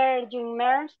 where you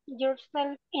immerse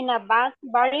yourself in a vast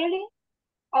variety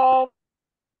of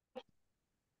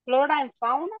flora and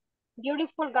fauna,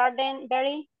 beautiful garden,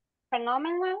 very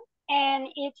phenomenal, and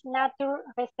it's nature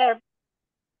reserve.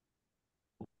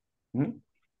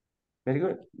 Very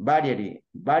good. Variety.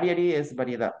 Variety es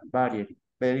variedad. Variety.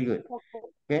 Very good.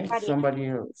 Okay, somebody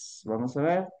else. Vamos a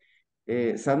ver.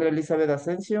 Sandra Elizabeth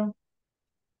Asensio.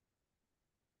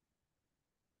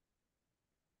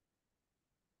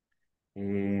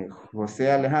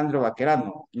 José Alejandro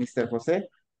Vaquerano. Mr. José.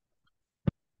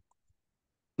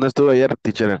 No estuve ayer,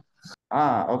 teacher.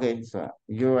 Okay. So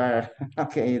you are...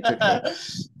 Okay, it's okay.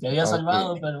 Te había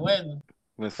salvado, pero bueno.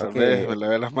 Me salvé, me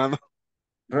lavé las manos.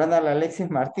 Ronald Alexis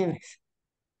Martínez.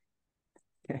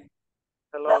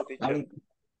 Hello, teacher.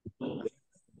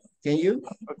 Can you?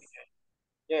 Okay.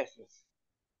 Yes.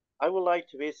 I would like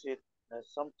to visit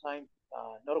sometime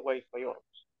Norway for Europe.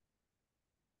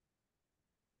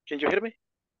 Can you hear me?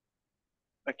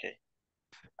 Okay.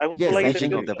 I would Yes, like I to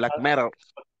think visit, of the black metal.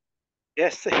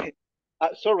 Yes.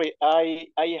 Sorry, I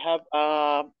have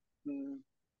power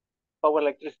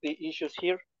electricity issues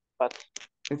here, but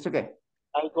it's okay.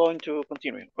 I'm going to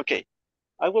continue. Okay.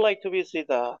 I would like to visit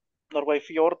Norway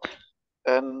Fjord,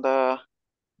 and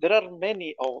there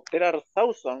are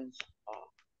thousands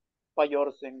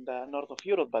fjords in the north of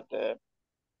Europe, but the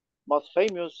most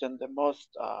famous and the most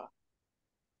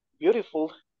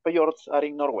beautiful fjords are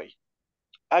in Norway.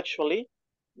 Actually,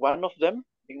 one of them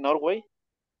in Norway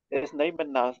is named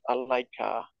as like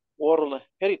a World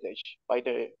Heritage by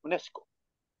the UNESCO.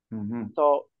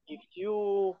 So if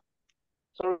you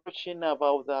searching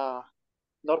about the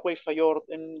Norway fjord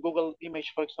in Google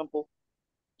image, for example,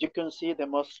 you can see the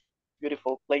most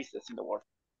beautiful places in the world.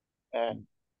 And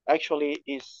actually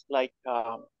is like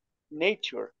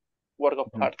nature work of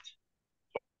art.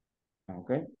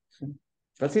 Okay.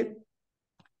 That's it.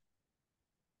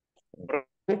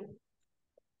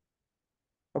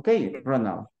 Okay,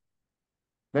 Ronald.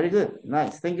 Very good.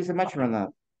 Nice. Thank you so much,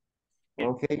 Ronald.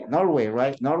 Okay, Norway,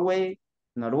 right? Noruega,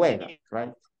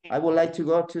 right? I would like to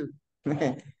go to.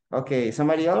 Okay,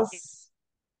 somebody else?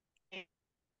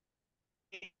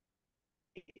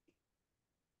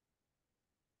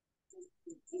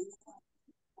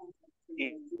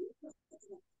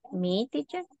 Me,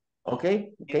 teacher?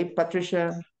 Okay,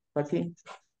 Patricia, Pati.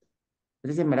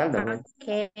 Patricia Esmeralda, right?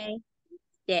 Okay,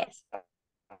 yes.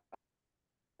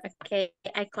 Okay,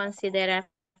 I consider a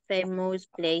famous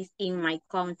place in my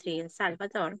country, El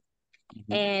Salvador,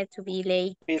 to be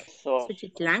Lake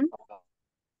Suchitlan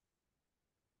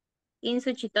in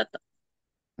Suchitoto.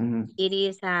 It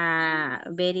is a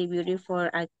very beautiful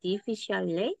artificial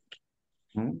lake.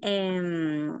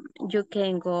 You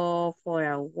can go for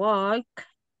a walk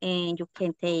and you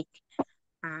can take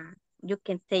you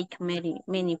can take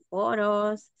many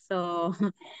photos. So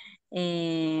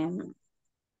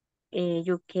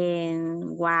you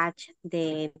can watch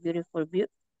the beautiful view.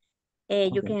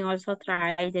 You can also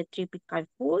try the tropical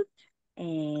food,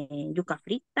 yuca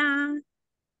frita,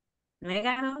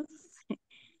 nuegados,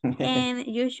 and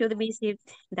you should visit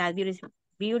that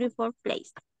beautiful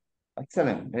place.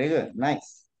 Excellent. Very good.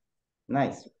 Nice.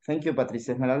 Nice. Thank you,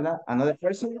 Patricia Esmeralda. Another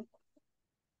person?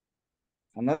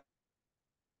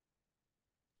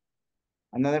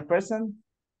 Another person?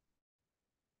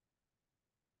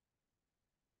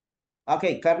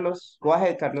 Okay, Carlos. Go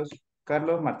ahead, Carlos.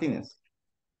 Carlos Martinez.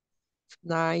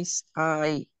 Nice.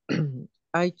 I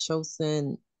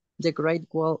chosen the Great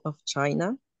Wall of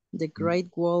China. The Great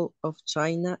Wall of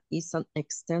China is an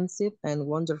extensive and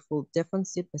wonderful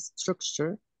defensive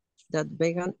structure that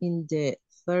began in the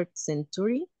 3rd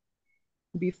century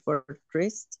before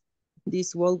Christ.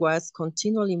 This wall was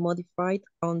continually modified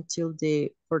until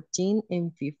the 14th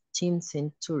and 15th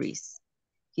centuries.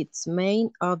 Its main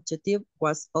objective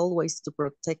was always to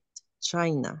protect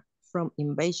China from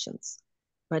invasions,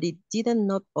 but it did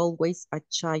not always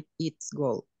achieve its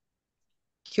goal.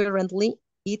 Currently,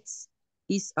 it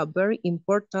is a very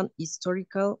important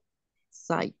historical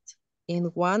site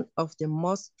and one of the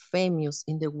most famous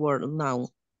in the world now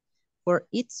for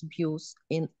its views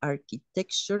and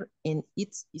architecture, and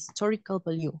its historical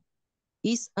value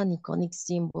is an iconic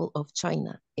symbol of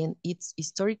China, and its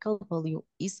historical value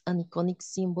is an iconic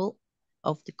symbol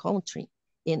of the country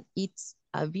and its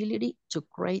ability to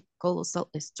create colossal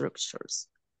structures.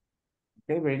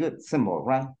 Okay, very good. Symbol,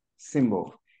 right?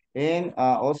 Symbol. And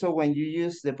also when you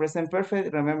use the present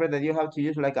perfect, remember that you have to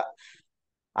use like a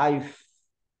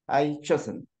I've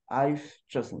chosen,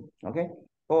 okay?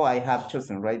 Oh, I have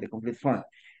chosen, right? The complete form.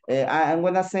 I'm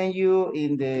gonna send you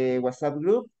in the WhatsApp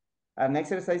group an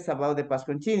exercise about the past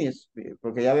continuous,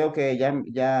 porque ya veo que ya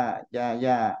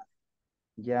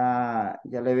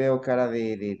le veo cara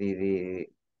de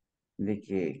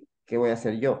que, ¿qué voy a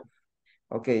hacer yo?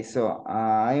 Okay, so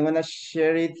I'm gonna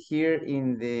share it here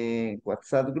in the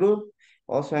WhatsApp group.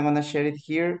 Also, I'm gonna share it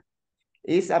here.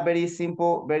 It's a very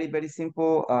simple, very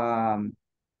simple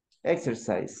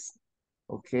exercise.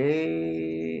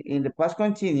 Okay, in the past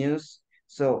continuous,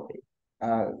 so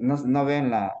no ven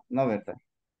no, ¿verdad?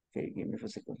 Okay, give me 4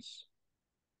 seconds.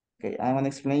 Okay, I'm gonna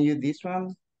explain you this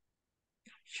one.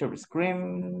 Share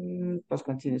screen, past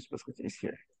continuous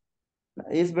here.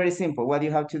 It's very simple. What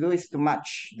you have to do is to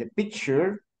match the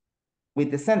picture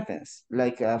with the sentence.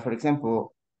 Like, for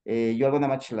example, you're gonna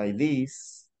match like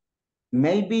this.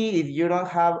 Maybe if you don't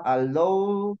have a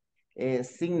low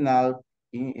signal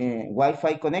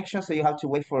Wi-Fi connection, so you have to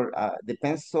wait for the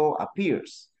pencil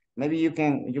appears. Maybe you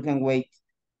can wait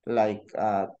like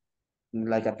a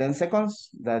 10 seconds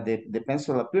that the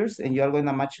pencil appears, and you are going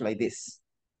to match like this.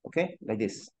 Okay, like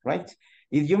this, right?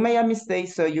 If you make a mistake,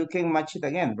 so you can match it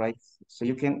again, right? So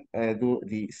you can do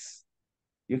this.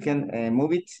 You can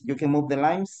move it. You can move the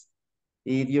lines.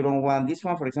 If you don't want this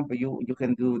one, for example, you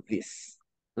can do this.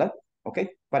 ¿Right? Okay,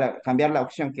 para cambiar la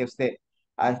opción que usted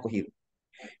ha escogido.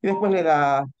 Y después le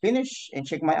da finish and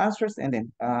check my answers, and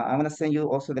then I'm going to send you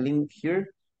also the link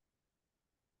here.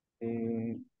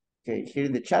 Okay, here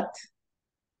in the chat.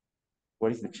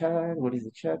 Where is the chat? What is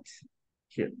the chat?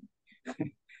 Here.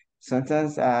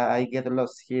 Sometimes I get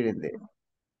lost here in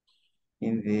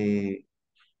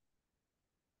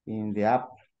the app,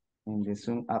 in the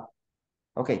Zoom app.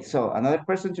 Okay, so another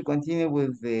person to continue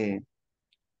with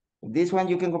this one,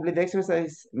 you can complete the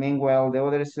exercise. Meanwhile, the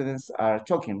other students are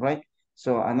talking, right?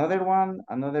 So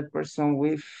another person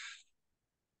with,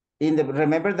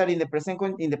 remember that in the past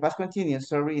continuous, in the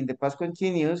past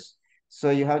continuous, so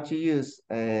you have to use,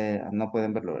 no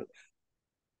pueden verlo, ¿verdad?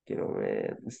 Quiero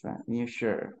ver, está, new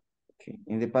share. Okay,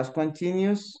 in the past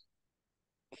continuous,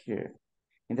 here.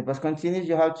 In the past continuous,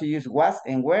 you have to use was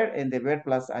and were and the verb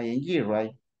plus ing,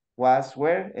 right? Was,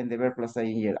 were, and the verb plus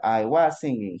ing. I was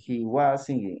singing, he was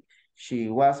singing, she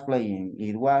was playing,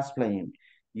 it was playing,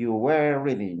 you were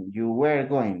reading, you were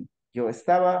going. Yo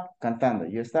estaba cantando,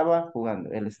 yo estaba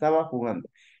jugando, él estaba jugando,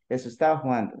 eso estaba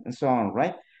jugando, and so on,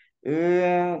 right?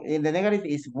 In the negative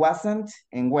is wasn't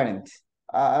and weren't,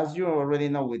 as you already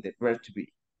know with the verb to be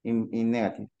in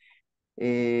negative.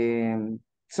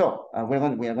 So we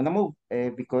are gonna move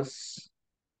because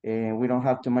we don't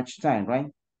have too much time, right?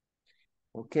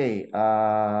 Okay.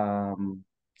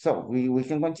 So we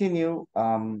can continue.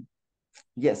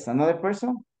 Yes, another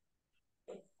person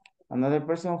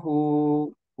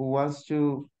who wants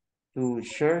to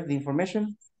share the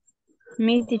information.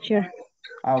 Me, teacher.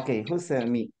 Okay, who said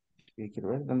me? Quiero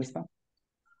ver, ¿dónde está?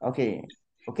 Okay,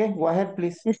 go ahead,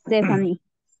 please. Stephanie.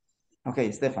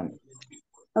 Okay, Stephanie.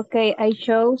 Okay, I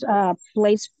chose a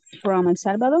place from El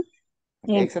Salvador.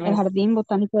 El Excellent. Jardín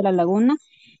Botánico de la Laguna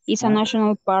is a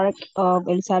national park of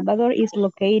El Salvador. It's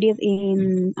located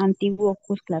in Antiguo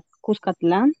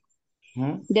Cuscatlán.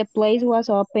 The place was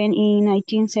opened in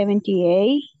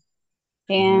 1978,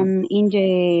 and in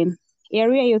the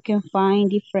area you can find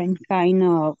different kind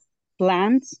of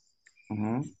plants.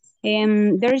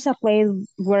 And there is a place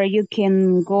where you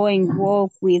can go and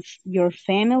walk with your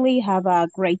family, have a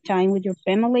great time with your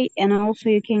family, and also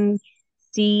you can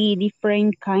see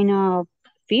different kind of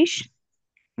fish.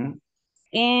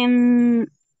 And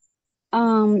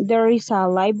there is a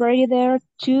library there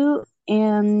too,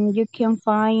 and you can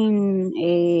find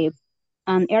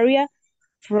an area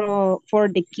for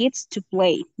the kids to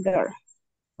play there.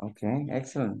 Okay,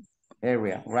 excellent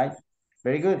area, right?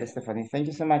 Very good, Stephanie. Thank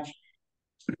you so much.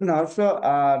 And also,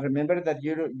 remember that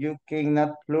you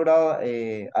cannot plural,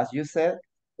 as you said,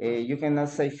 you cannot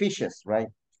say fishes, right?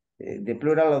 The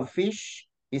plural of fish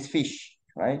is fish,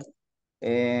 right?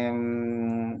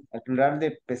 El plural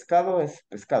de pescado es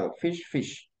pescado, fish,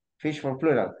 fish, fish for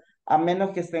plural. A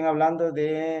menos que estén hablando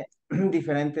de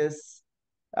diferentes,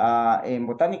 en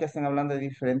botánica estén hablando de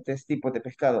diferentes tipos de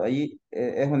pescado. Ahí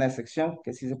es una excepción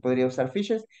que sí se podría usar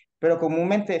fishes, pero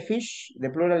comúnmente fish,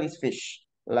 the plural is fish.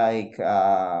 Like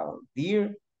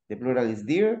deer, the plural is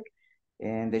deer,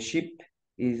 and the sheep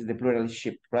the plural is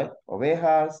sheep, right?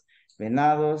 Ovejas,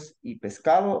 venados y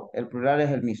pescado, el plural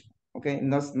es el mismo, ¿ok?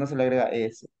 No se le agrega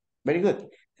ES. Very good,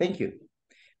 thank you.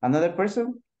 Another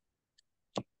person?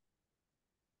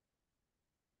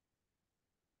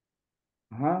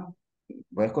 Ajá.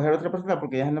 Voy a escoger otra persona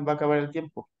porque ya se nos va a acabar el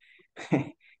tiempo.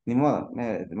 Ni modo,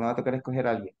 me va a tocar escoger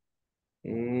a alguien.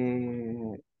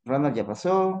 Ronald ya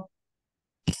pasó.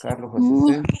 Carlos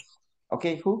José. Ok,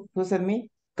 who said me?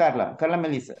 Carla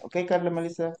Melissa. Ok, Carla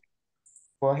Melissa,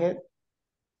 go ahead.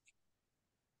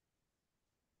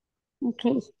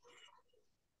 Okay.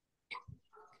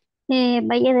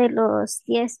 Valle de los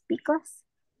 10 Picos.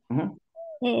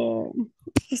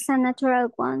 It's a natural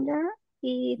wonder.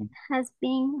 It has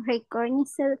been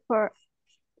recognized for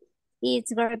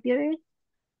its beauty.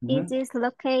 It is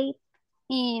located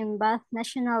in Banff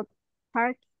National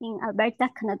Park in Alberta,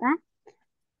 Canada.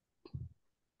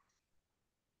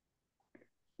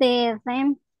 The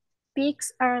 10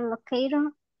 peaks are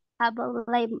located above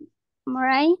Lake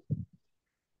Murray.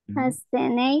 As the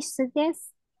name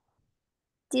suggests,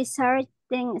 these are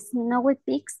the snowy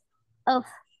peaks of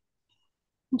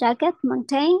jagged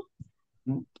mountain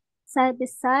side by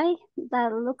side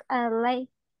that look at Lake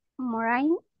Murray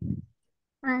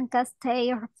and cast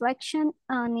a reflection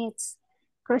on its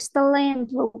crystalline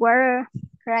blue water,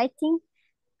 creating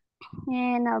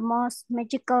and almost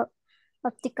magical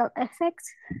optical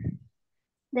effects.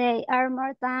 They are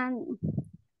more than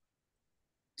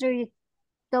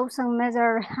 3,000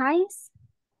 meters high.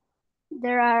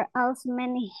 There are also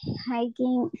many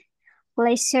hiking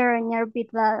places nearby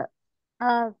that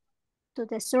to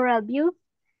the surreal view,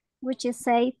 which is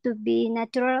said to be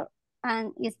natural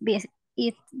and its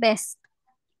best.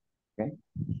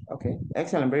 Okay,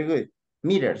 excellent, very good.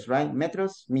 Meters, right?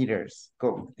 Metros, meters.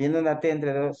 Tiene una T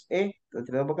entre dos E,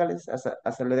 entre dos vocales,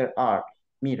 as a letter R.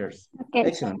 Meters. Okay.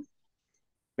 Excellent.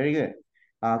 Very good.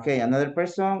 Okay, another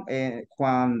person,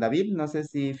 Juan David, no sé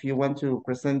si if you want to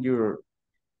present your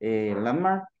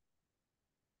landmark.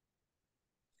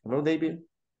 Hello, David.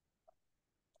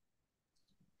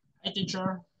 Hi,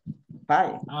 teacher.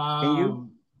 Hi, can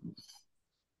you?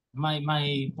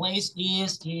 My place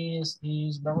is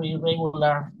very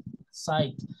regular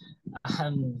site,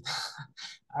 and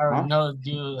I don't know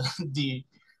the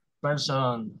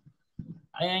person.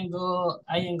 I am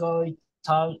going to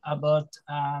talk about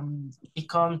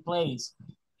icon place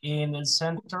in the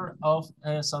center of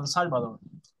San Salvador.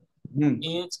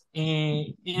 It's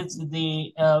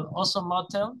the also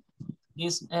motel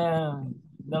is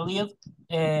believed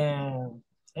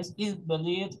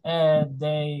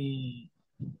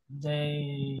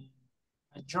the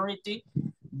majority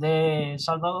the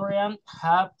Salvadorian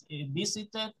have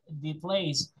visited the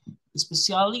place,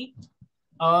 especially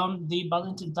on the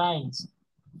Valentine's.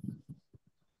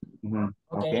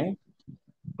 Okay.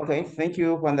 Okay, thank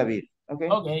you, Juan David. Okay.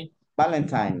 Okay.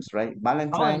 Valentine's, right?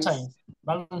 Valentine's.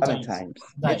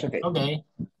 It's okay. Okay.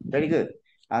 Very good.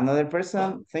 Another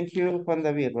person, thank you, Juan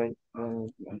David, right?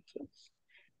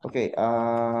 Okay,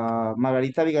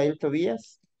 Margarita Abigail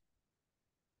Tobias.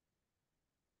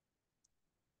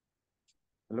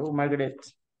 Hello, Margaret.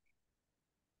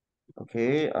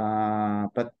 Okay,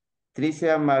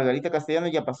 Patricia Margarita Castellano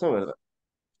ya pasó, ¿verdad?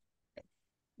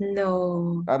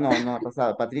 No. No ha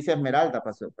pasado. Patricia Esmeralda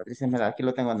pasó. Patricia Esmeralda, aquí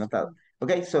lo tengo anotado.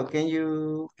 Okay, so can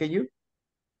you?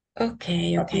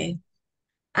 Okay.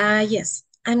 Yes,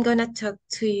 I'm gonna talk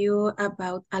to you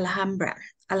about Alhambra.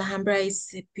 Alhambra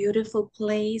is a beautiful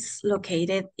place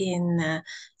located in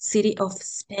city of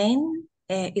Spain.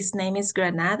 Its name is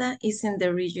Granada. It's in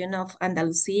the region of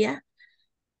Andalusia.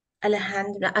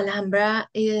 Alhambra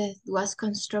was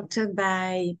constructed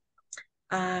by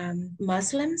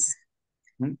Muslims,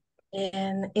 and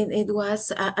it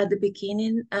was at the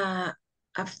beginning a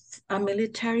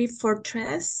military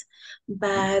fortress,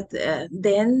 but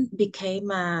then became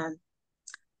a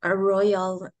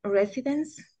royal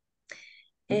residence.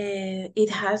 It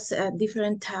has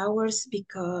different towers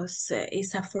because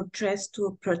it's a fortress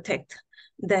to protect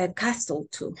the castle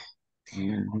too.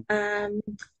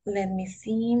 Let me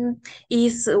see.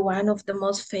 Is one of the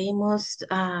most famous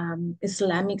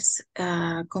Islamic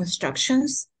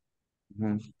constructions.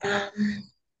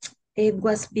 It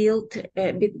was built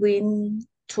between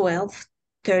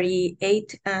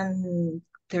 1238 and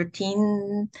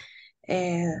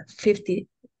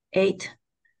 1358.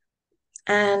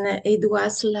 And it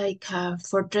was like a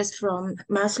fortress from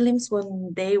Muslims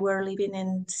when they were living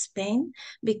in Spain,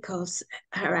 because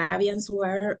Arabians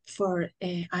were for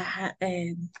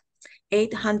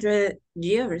 800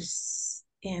 years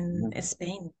in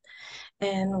Spain.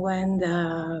 And when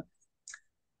the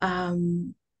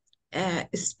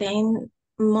Spain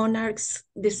monarchs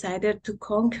decided to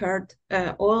conquer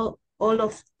all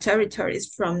of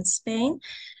territories from Spain,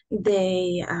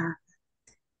 they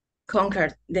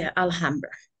conquered the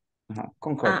Alhambra.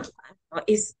 Conquered.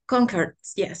 Is conquered,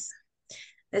 yes.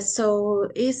 So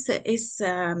it's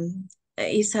a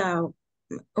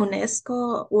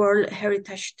UNESCO World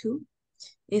Heritage too.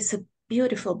 It's a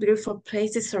beautiful, beautiful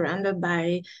place. It's surrounded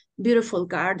by beautiful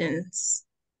gardens.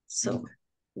 So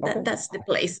that's the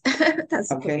place. That's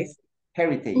the place.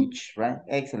 Heritage, right?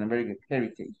 Excellent, very good.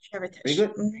 Heritage. Very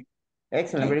good.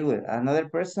 Excellent, very good. Another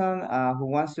person who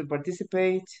wants to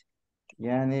participate.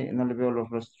 Ya no le veo los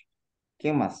rostros.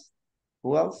 ¿Quién más?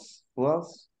 Who else? Who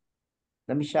else?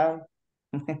 Let me shout.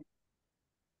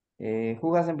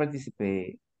 Who hasn't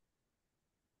participated?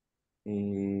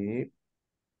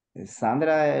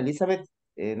 Sandra, Elizabeth,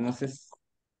 no sé,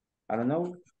 I don't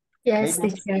know. Yes,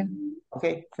 Maybe? teacher.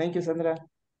 Okay, thank you, Sandra.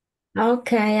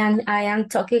 Okay, and I am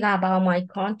talking about my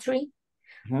country.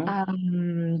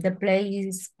 The place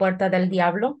is Puerta del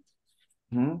Diablo.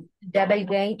 Devil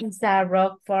Gate is a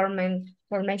rock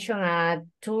formation at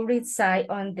tourist site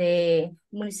on the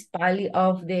municipality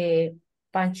of the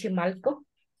Panchimalco.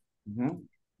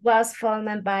 Was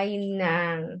formed by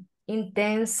an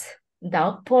intense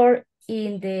downpour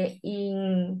in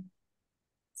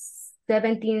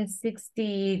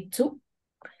 1762.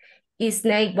 Its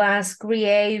name was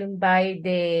created by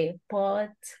the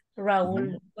poet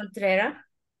Raúl Contreras.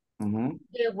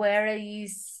 Where it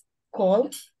is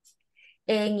cold,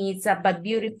 and it's a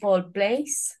beautiful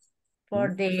place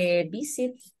for the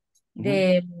visit.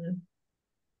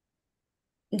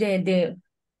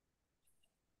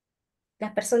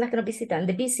 Las personas que nos visitan,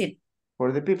 the visit.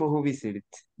 For the people who visit.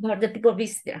 For the people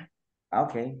visit.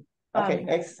 Okay. Okay,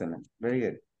 excellent. Very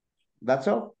good. That's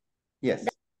all? Yes.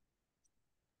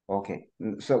 Okay.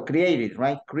 So created,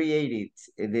 right? Created.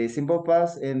 The simple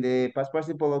past and the past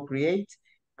participle of create.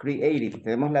 Created.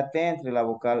 Tenemos la T entre la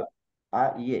vocal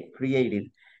A y E.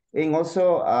 Created. And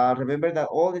also remember that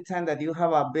all the time that you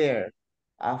have a verb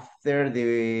after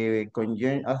the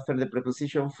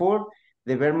preposition for,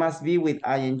 the verb must be with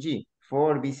ing.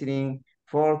 For visiting,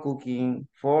 for cooking,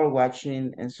 for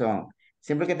watching, and so on.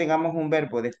 Siempre que tengamos un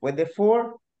verbo después de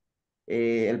for,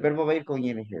 el verbo va a ir con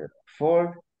ing.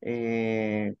 For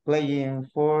playing,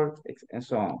 for, and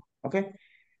so on. Okay?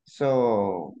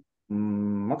 So,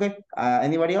 okay.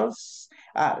 Anybody else?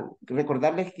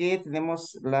 Recordarles que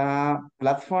tenemos la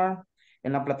plataforma.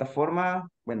 En la plataforma,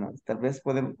 bueno, tal vez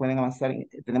pueden avanzar.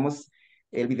 Tenemos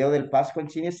el video del past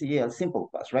continuous y el simple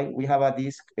past, right? We have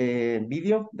this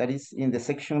video that is in the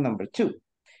section number 2.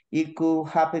 It could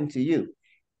happen to you.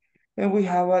 And we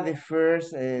have the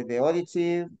first, the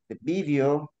auditive, the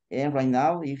video, and right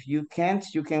now, if you can't,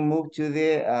 you can move to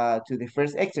the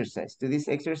first exercise, to this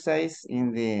exercise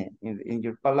in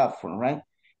your platform, right?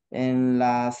 En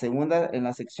la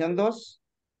sección 2,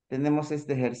 tenemos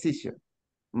este ejercicio.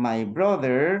 My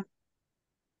brother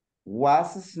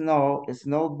was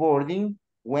snowboarding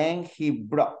when he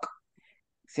broke.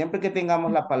 Siempre que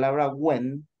tengamos la palabra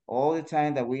when, all the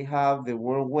time that we have the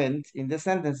word went in the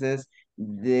sentences,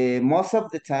 most of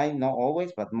the time, not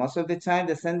always, but most of the time,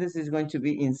 the sentence is going to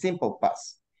be in simple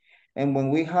past. And when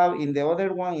we have in the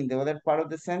other one, in the other part of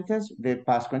the sentence, the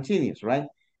past continues, right?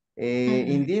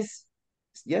 In this,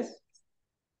 yes?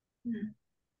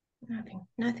 Nothing.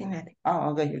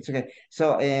 Oh, okay, it's okay.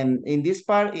 So in this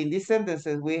part, in these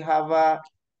sentences, we have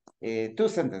two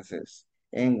sentences.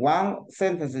 And one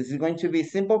sentence is going to be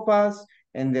simple past,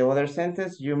 and the other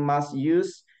sentence you must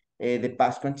use the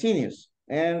past continuous.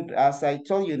 And as I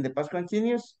told you, in the past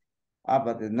continuous,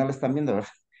 but no lo están viendo, ¿verdad?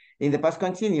 In the past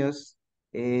continuous,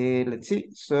 let's see.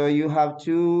 So you have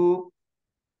to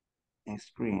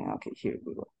screen. Okay, here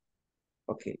we go.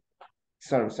 Okay,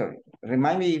 sorry.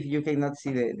 Remind me if you cannot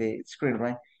see the screen,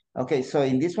 right? Okay, so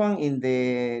in this one,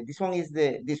 this one is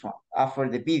this one for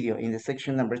the video in the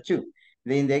section number 2.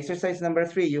 Then in the exercise number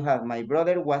 3, you have my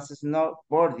brother was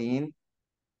snowboarding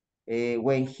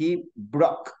when he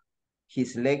broke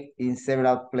his leg in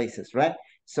several places, right?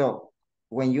 So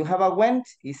when you have a went,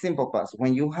 it's simple past.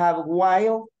 When you have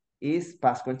while, is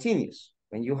past continuous.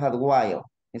 When you have while.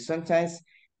 And sometimes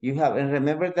you have, and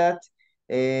remember that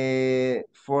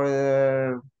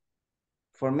for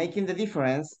making the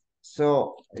difference,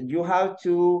 so you have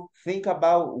to think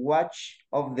about which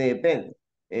of the event,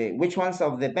 which ones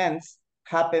of the events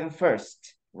happen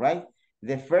first, right?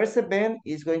 The first event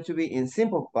is going to be in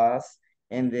simple past,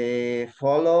 and the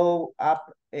follow-up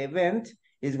event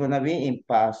is going to be in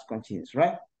past continuous,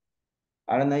 right?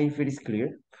 I don't know if it is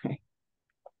clear.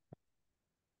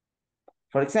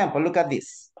 For example, look at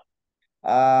this.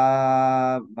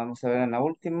 Vamos a ver en la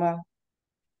última.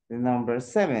 The number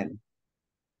 7.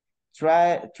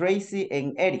 Tracy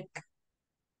and Eric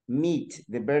meet,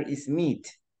 the verb is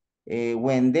meet,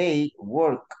 when they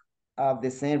work at the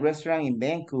same restaurant in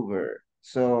Vancouver.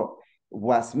 So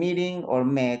was meeting or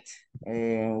met?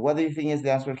 What do you think is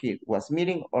the answer here? Was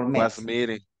meeting or met? Was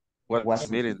meeting.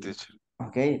 Was meeting, teacher.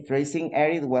 Okay, Tracy and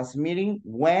Eric was meeting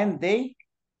when they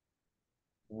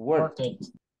worked.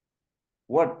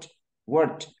 Worked.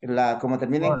 Como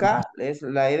termina en K, es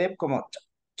la ED como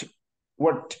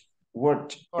worked.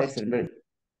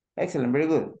 Excellent, very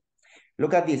good.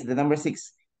 Look at this, the number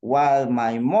 6. While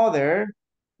my mother,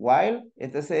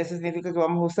 entonces eso significa que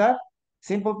vamos a usar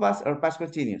simple past or past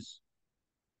continuous.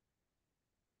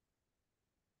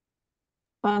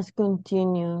 Past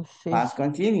continuous. Past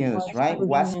continuous, right?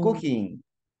 Was cooking.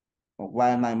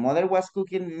 While my mother was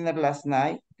cooking dinner last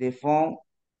night, the phone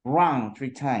rang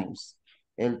 3 times.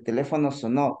 El teléfono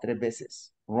sonó 3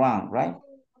 veces. Rang, right?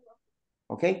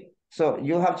 Okay, so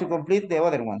you have to complete the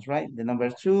other ones, right? The number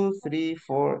 2, 3,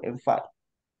 4, and 5.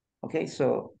 Okay,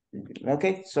 so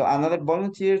another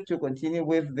volunteer to continue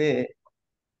with the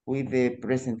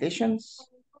presentations.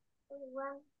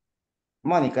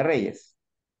 Mónica Reyes.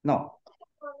 No.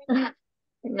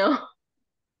 No.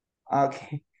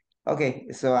 Okay,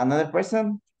 so another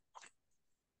person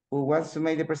who wants to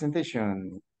make the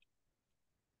presentation.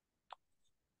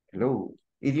 Hello.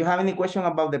 If you have any question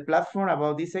about the platform,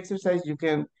 about this exercise, you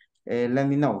can let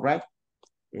me know, right?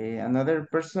 Another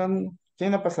person.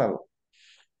 ¿Quién ha pasado?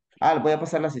 Le voy a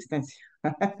pasar la asistencia.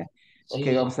 Ok,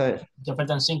 Sí, vamos a ver. te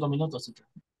faltan 5 minutos, teacher.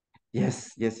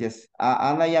 Yes.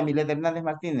 Ana Yamilet Hernández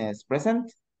Martínez,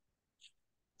 present?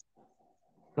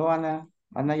 No, Ana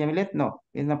Yamilet? No,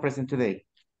 it's not present today.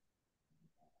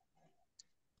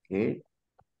 Okay.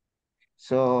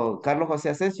 So, Carlos José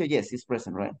Asensio, yes, he's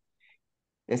present, right?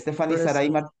 Stephanie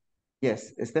Sarai,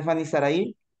 yes. Stephanie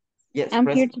Sarai, yes, I'm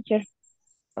present. here, teacher.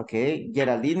 Okay,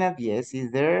 Geraldina, yes,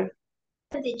 is there.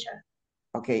 Teacher.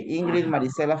 Okay, Ingrid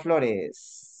Marisela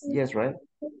Flores, yes, right?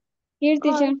 Here,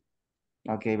 teacher.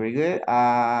 Okay, very good.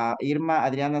 Irma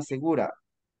Adriana Segura.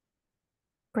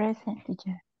 Present,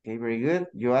 teacher. Okay, very good.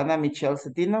 Joana Michelle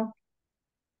Cetino.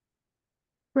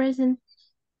 Present.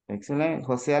 Excellent.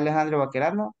 José Alejandro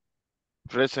Vaquerano.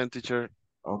 Present, teacher.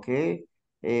 Okay.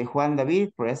 Juan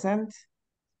David, present.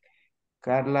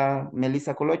 Carla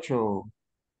Melissa Colocho.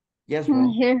 Yes, right?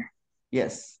 Here.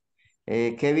 Yes.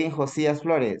 Kevin Josías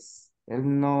Flores. Él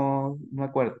no me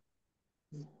acuerdo.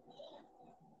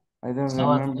 I don't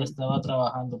remember. Estaba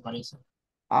trabajando, parece.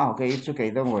 Okay, it's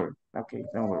okay, don't worry. Okay,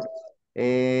 don't worry.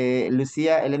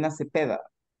 Lucía Elena Cepeda.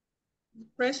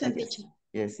 Present, teacher.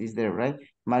 Yes, is there, right?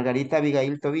 Margarita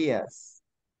Abigail Tobías.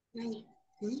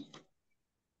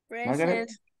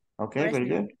 Margaret? Okay, very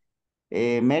good.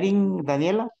 Merin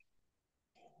Daniela?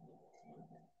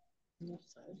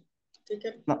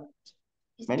 No.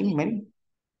 Merin?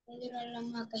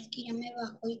 Es que ya me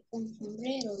bajo y con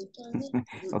sombrero y todo.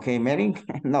 Okay, Merin?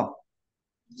 No.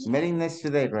 Merin is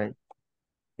today, right?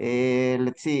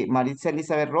 Let's see. Maritza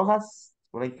Elizabeth Rojas.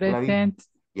 Por ahí la vi. Present.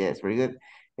 Yes, very good.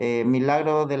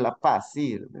 Milagro de la Paz.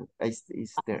 Sí,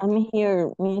 is there. I'm here,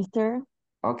 mister.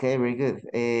 Okay, very good.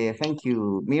 Thank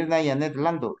you. Mirna Yanet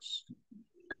Landos.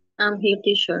 I'm here,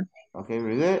 teacher. Okay,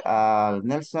 very good.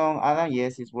 Nelson Adam,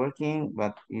 yes, he's working,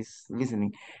 but he's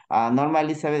listening. Norma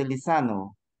Elizabeth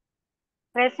Lizano.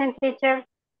 Present, teacher.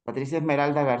 Patricia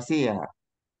Esmeralda García.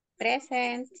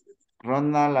 Present.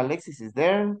 Ronald Alexis is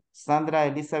there. Sandra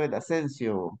Elizabeth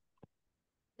Asensio.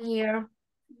 Here.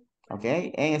 Ok.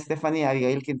 En Stephanie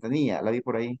Abigail Quintanilla. La vi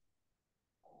por ahí.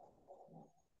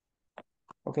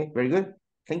 Okay, very good.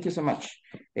 Thank you so much.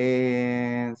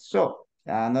 So,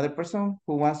 another person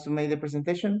who wants to make the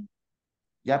presentation?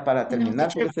 Ya para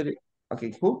terminar. No, teacher.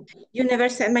 Okay, who? You never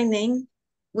said my name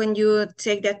when you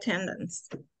take the attendance.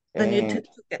 When you took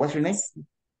the What's your name? attendance.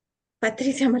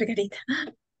 Patricia Margarita.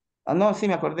 Ah, no, sí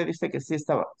me acordé de usted que sí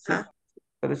estaba. Sí,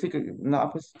 pero sí que, no,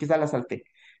 pues quizá la salté.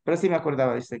 Pero sí me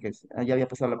acordaba de usted que ya había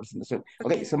pasado la presentación.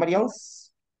 Okay, somebody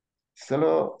else?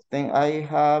 I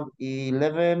have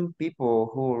 11 people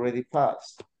who already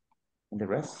passed. And the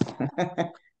rest?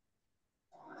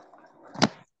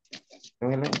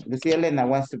 Hello. Lucia Elena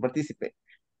wants to participate.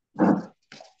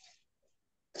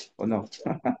 ¿O no?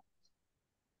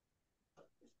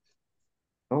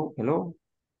 Oh, hello.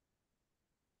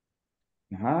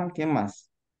 Ajá, ¿quién más?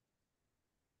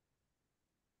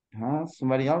 Ajá,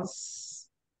 somebody else.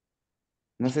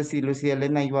 No sé si Lucía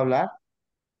Elena iba a hablar.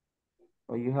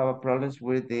 Or you have a problems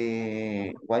with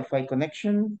the Wi-Fi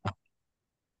connection.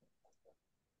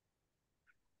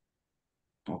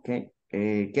 Okay.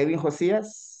 Kevin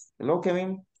Josías. Hello,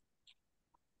 Kevin.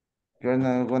 You're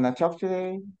not gonna talk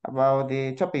today about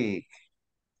the topic.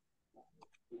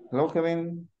 Hello,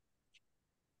 Kevin.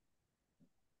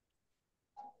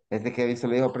 Desde Kevin se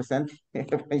lo dijo presente.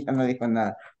 Ya no dijo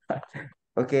nada.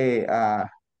 Ok,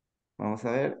 vamos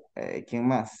a ver. ¿Quién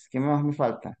más? ¿Quién más me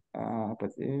falta?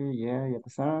 Pues ya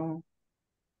pasaron.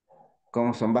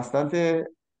 Como son bastante,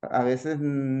 a veces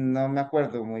no me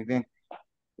acuerdo muy bien.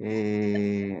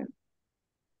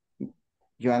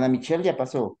 Joana Michelle ya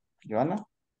pasó. Joana.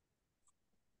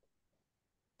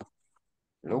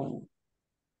 Hello.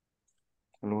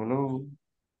 Hello, hello.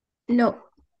 No.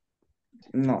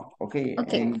 No, okay.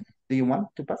 Okay. Do you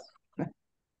want to pass?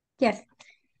 Yes.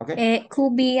 Okay.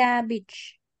 Could be a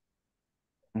beach.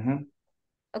 Mhm.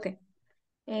 Okay.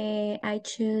 I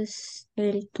choose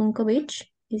El Tunco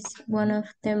Beach. It's one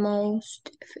of the most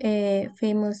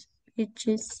famous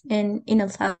beaches in El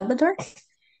Salvador.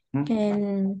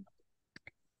 And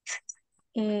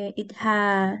it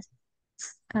has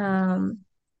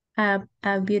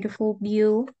a beautiful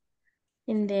view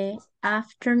in the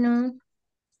afternoon.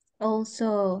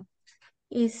 Also,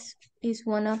 is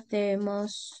one of the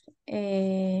most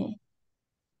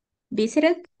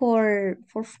visited for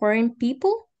foreign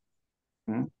people.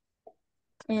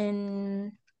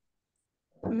 And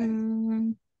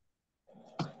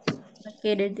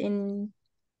located in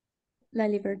La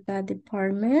Libertad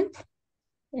department.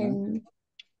 And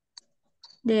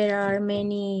there are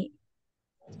many,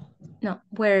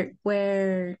 where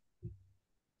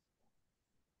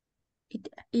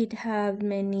it have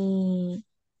many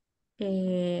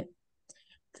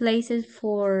places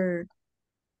for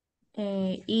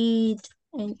eat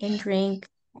and drink.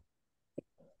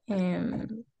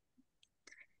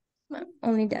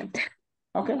 Only that.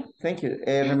 Okay, thank you.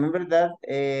 Remember that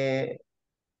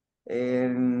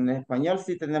en español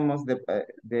sí tenemos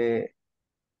de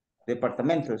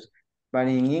departamentos, but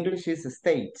in English it's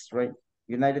states, right?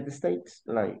 United States,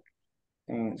 like,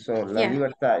 so La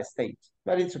Libertad States,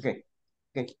 but it's okay.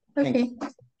 Okay,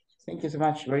 thanks. Thank you so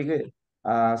much, very good.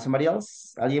 Somebody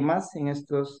else, ¿alguien más en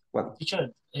estos cuatro?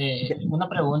 Teacher, una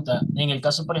pregunta. En el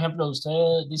caso, por ejemplo,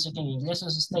 usted dice que en inglés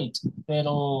es state,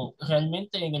 pero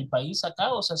realmente en el país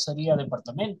acá, o sea, sería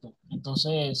departamento.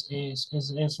 Entonces,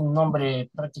 es un nombre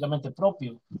prácticamente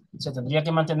propio. ¿Se tendría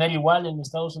que mantener igual en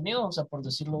Estados Unidos, o sea, por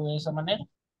decirlo de esa manera?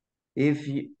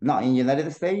 No, in United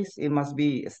States, it must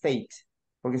be state.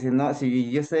 Porque si no,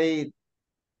 si yo say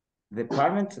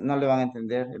department, no le van a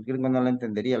entender. El gringo no le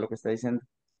entendería lo que está diciendo.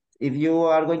 If you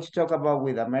are going to talk about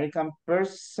with American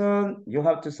person, you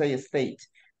have to say state.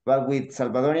 But with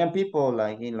Salvadorian people,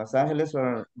 like in Los Angeles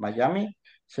or Miami,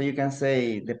 so you can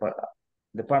say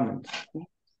department.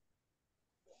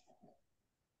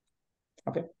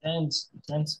 Okay. Thanks.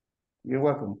 You're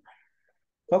welcome.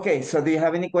 Okay, so do you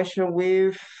have any question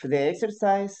with the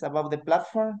exercise about the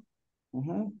platform?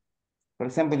 For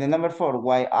example, in the number 4,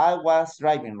 while I was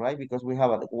driving, right? Because we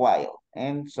have a while,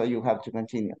 and so you have to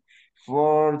continue.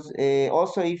 For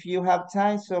also, if you have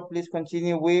time, so please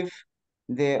continue with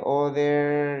the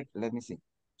other, let me see.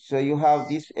 So you have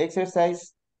this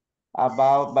exercise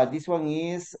about, but this one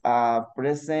is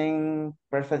present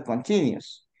perfect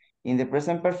continuous. In the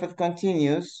present perfect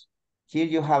continuous, here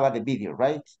you have the video,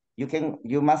 right?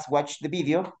 You must watch the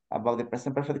video about the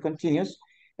present perfect continuous,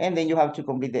 and then you have to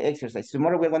complete the exercise.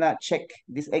 Tomorrow we're gonna check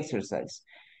this exercise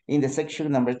in the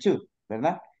section number 2,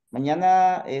 ¿verdad?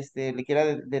 Mañana le quiera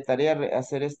de tarea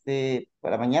hacer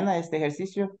para mañana este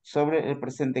ejercicio sobre el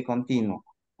presente continuo.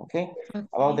 Okay?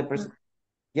 About the present.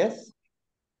 Yes?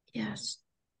 Yes.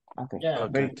 Okay. Yeah,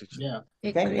 Very Okay, good. teacher. Yeah.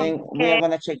 Okay, and we are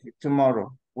gonna check it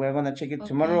tomorrow. We're gonna check it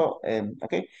tomorrow.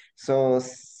 Okay, so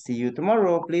see you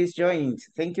tomorrow. Please join.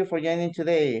 Thank you for joining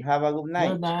today. Have a good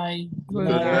night. Good night. Good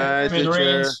Good night. night, Good teacher.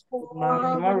 dreams. See you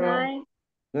Good tomorrow. night.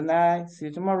 Good night. See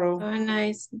you tomorrow. Very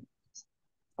nice.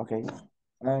 Okay.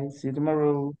 Bye. See you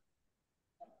tomorrow.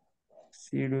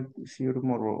 See you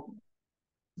tomorrow.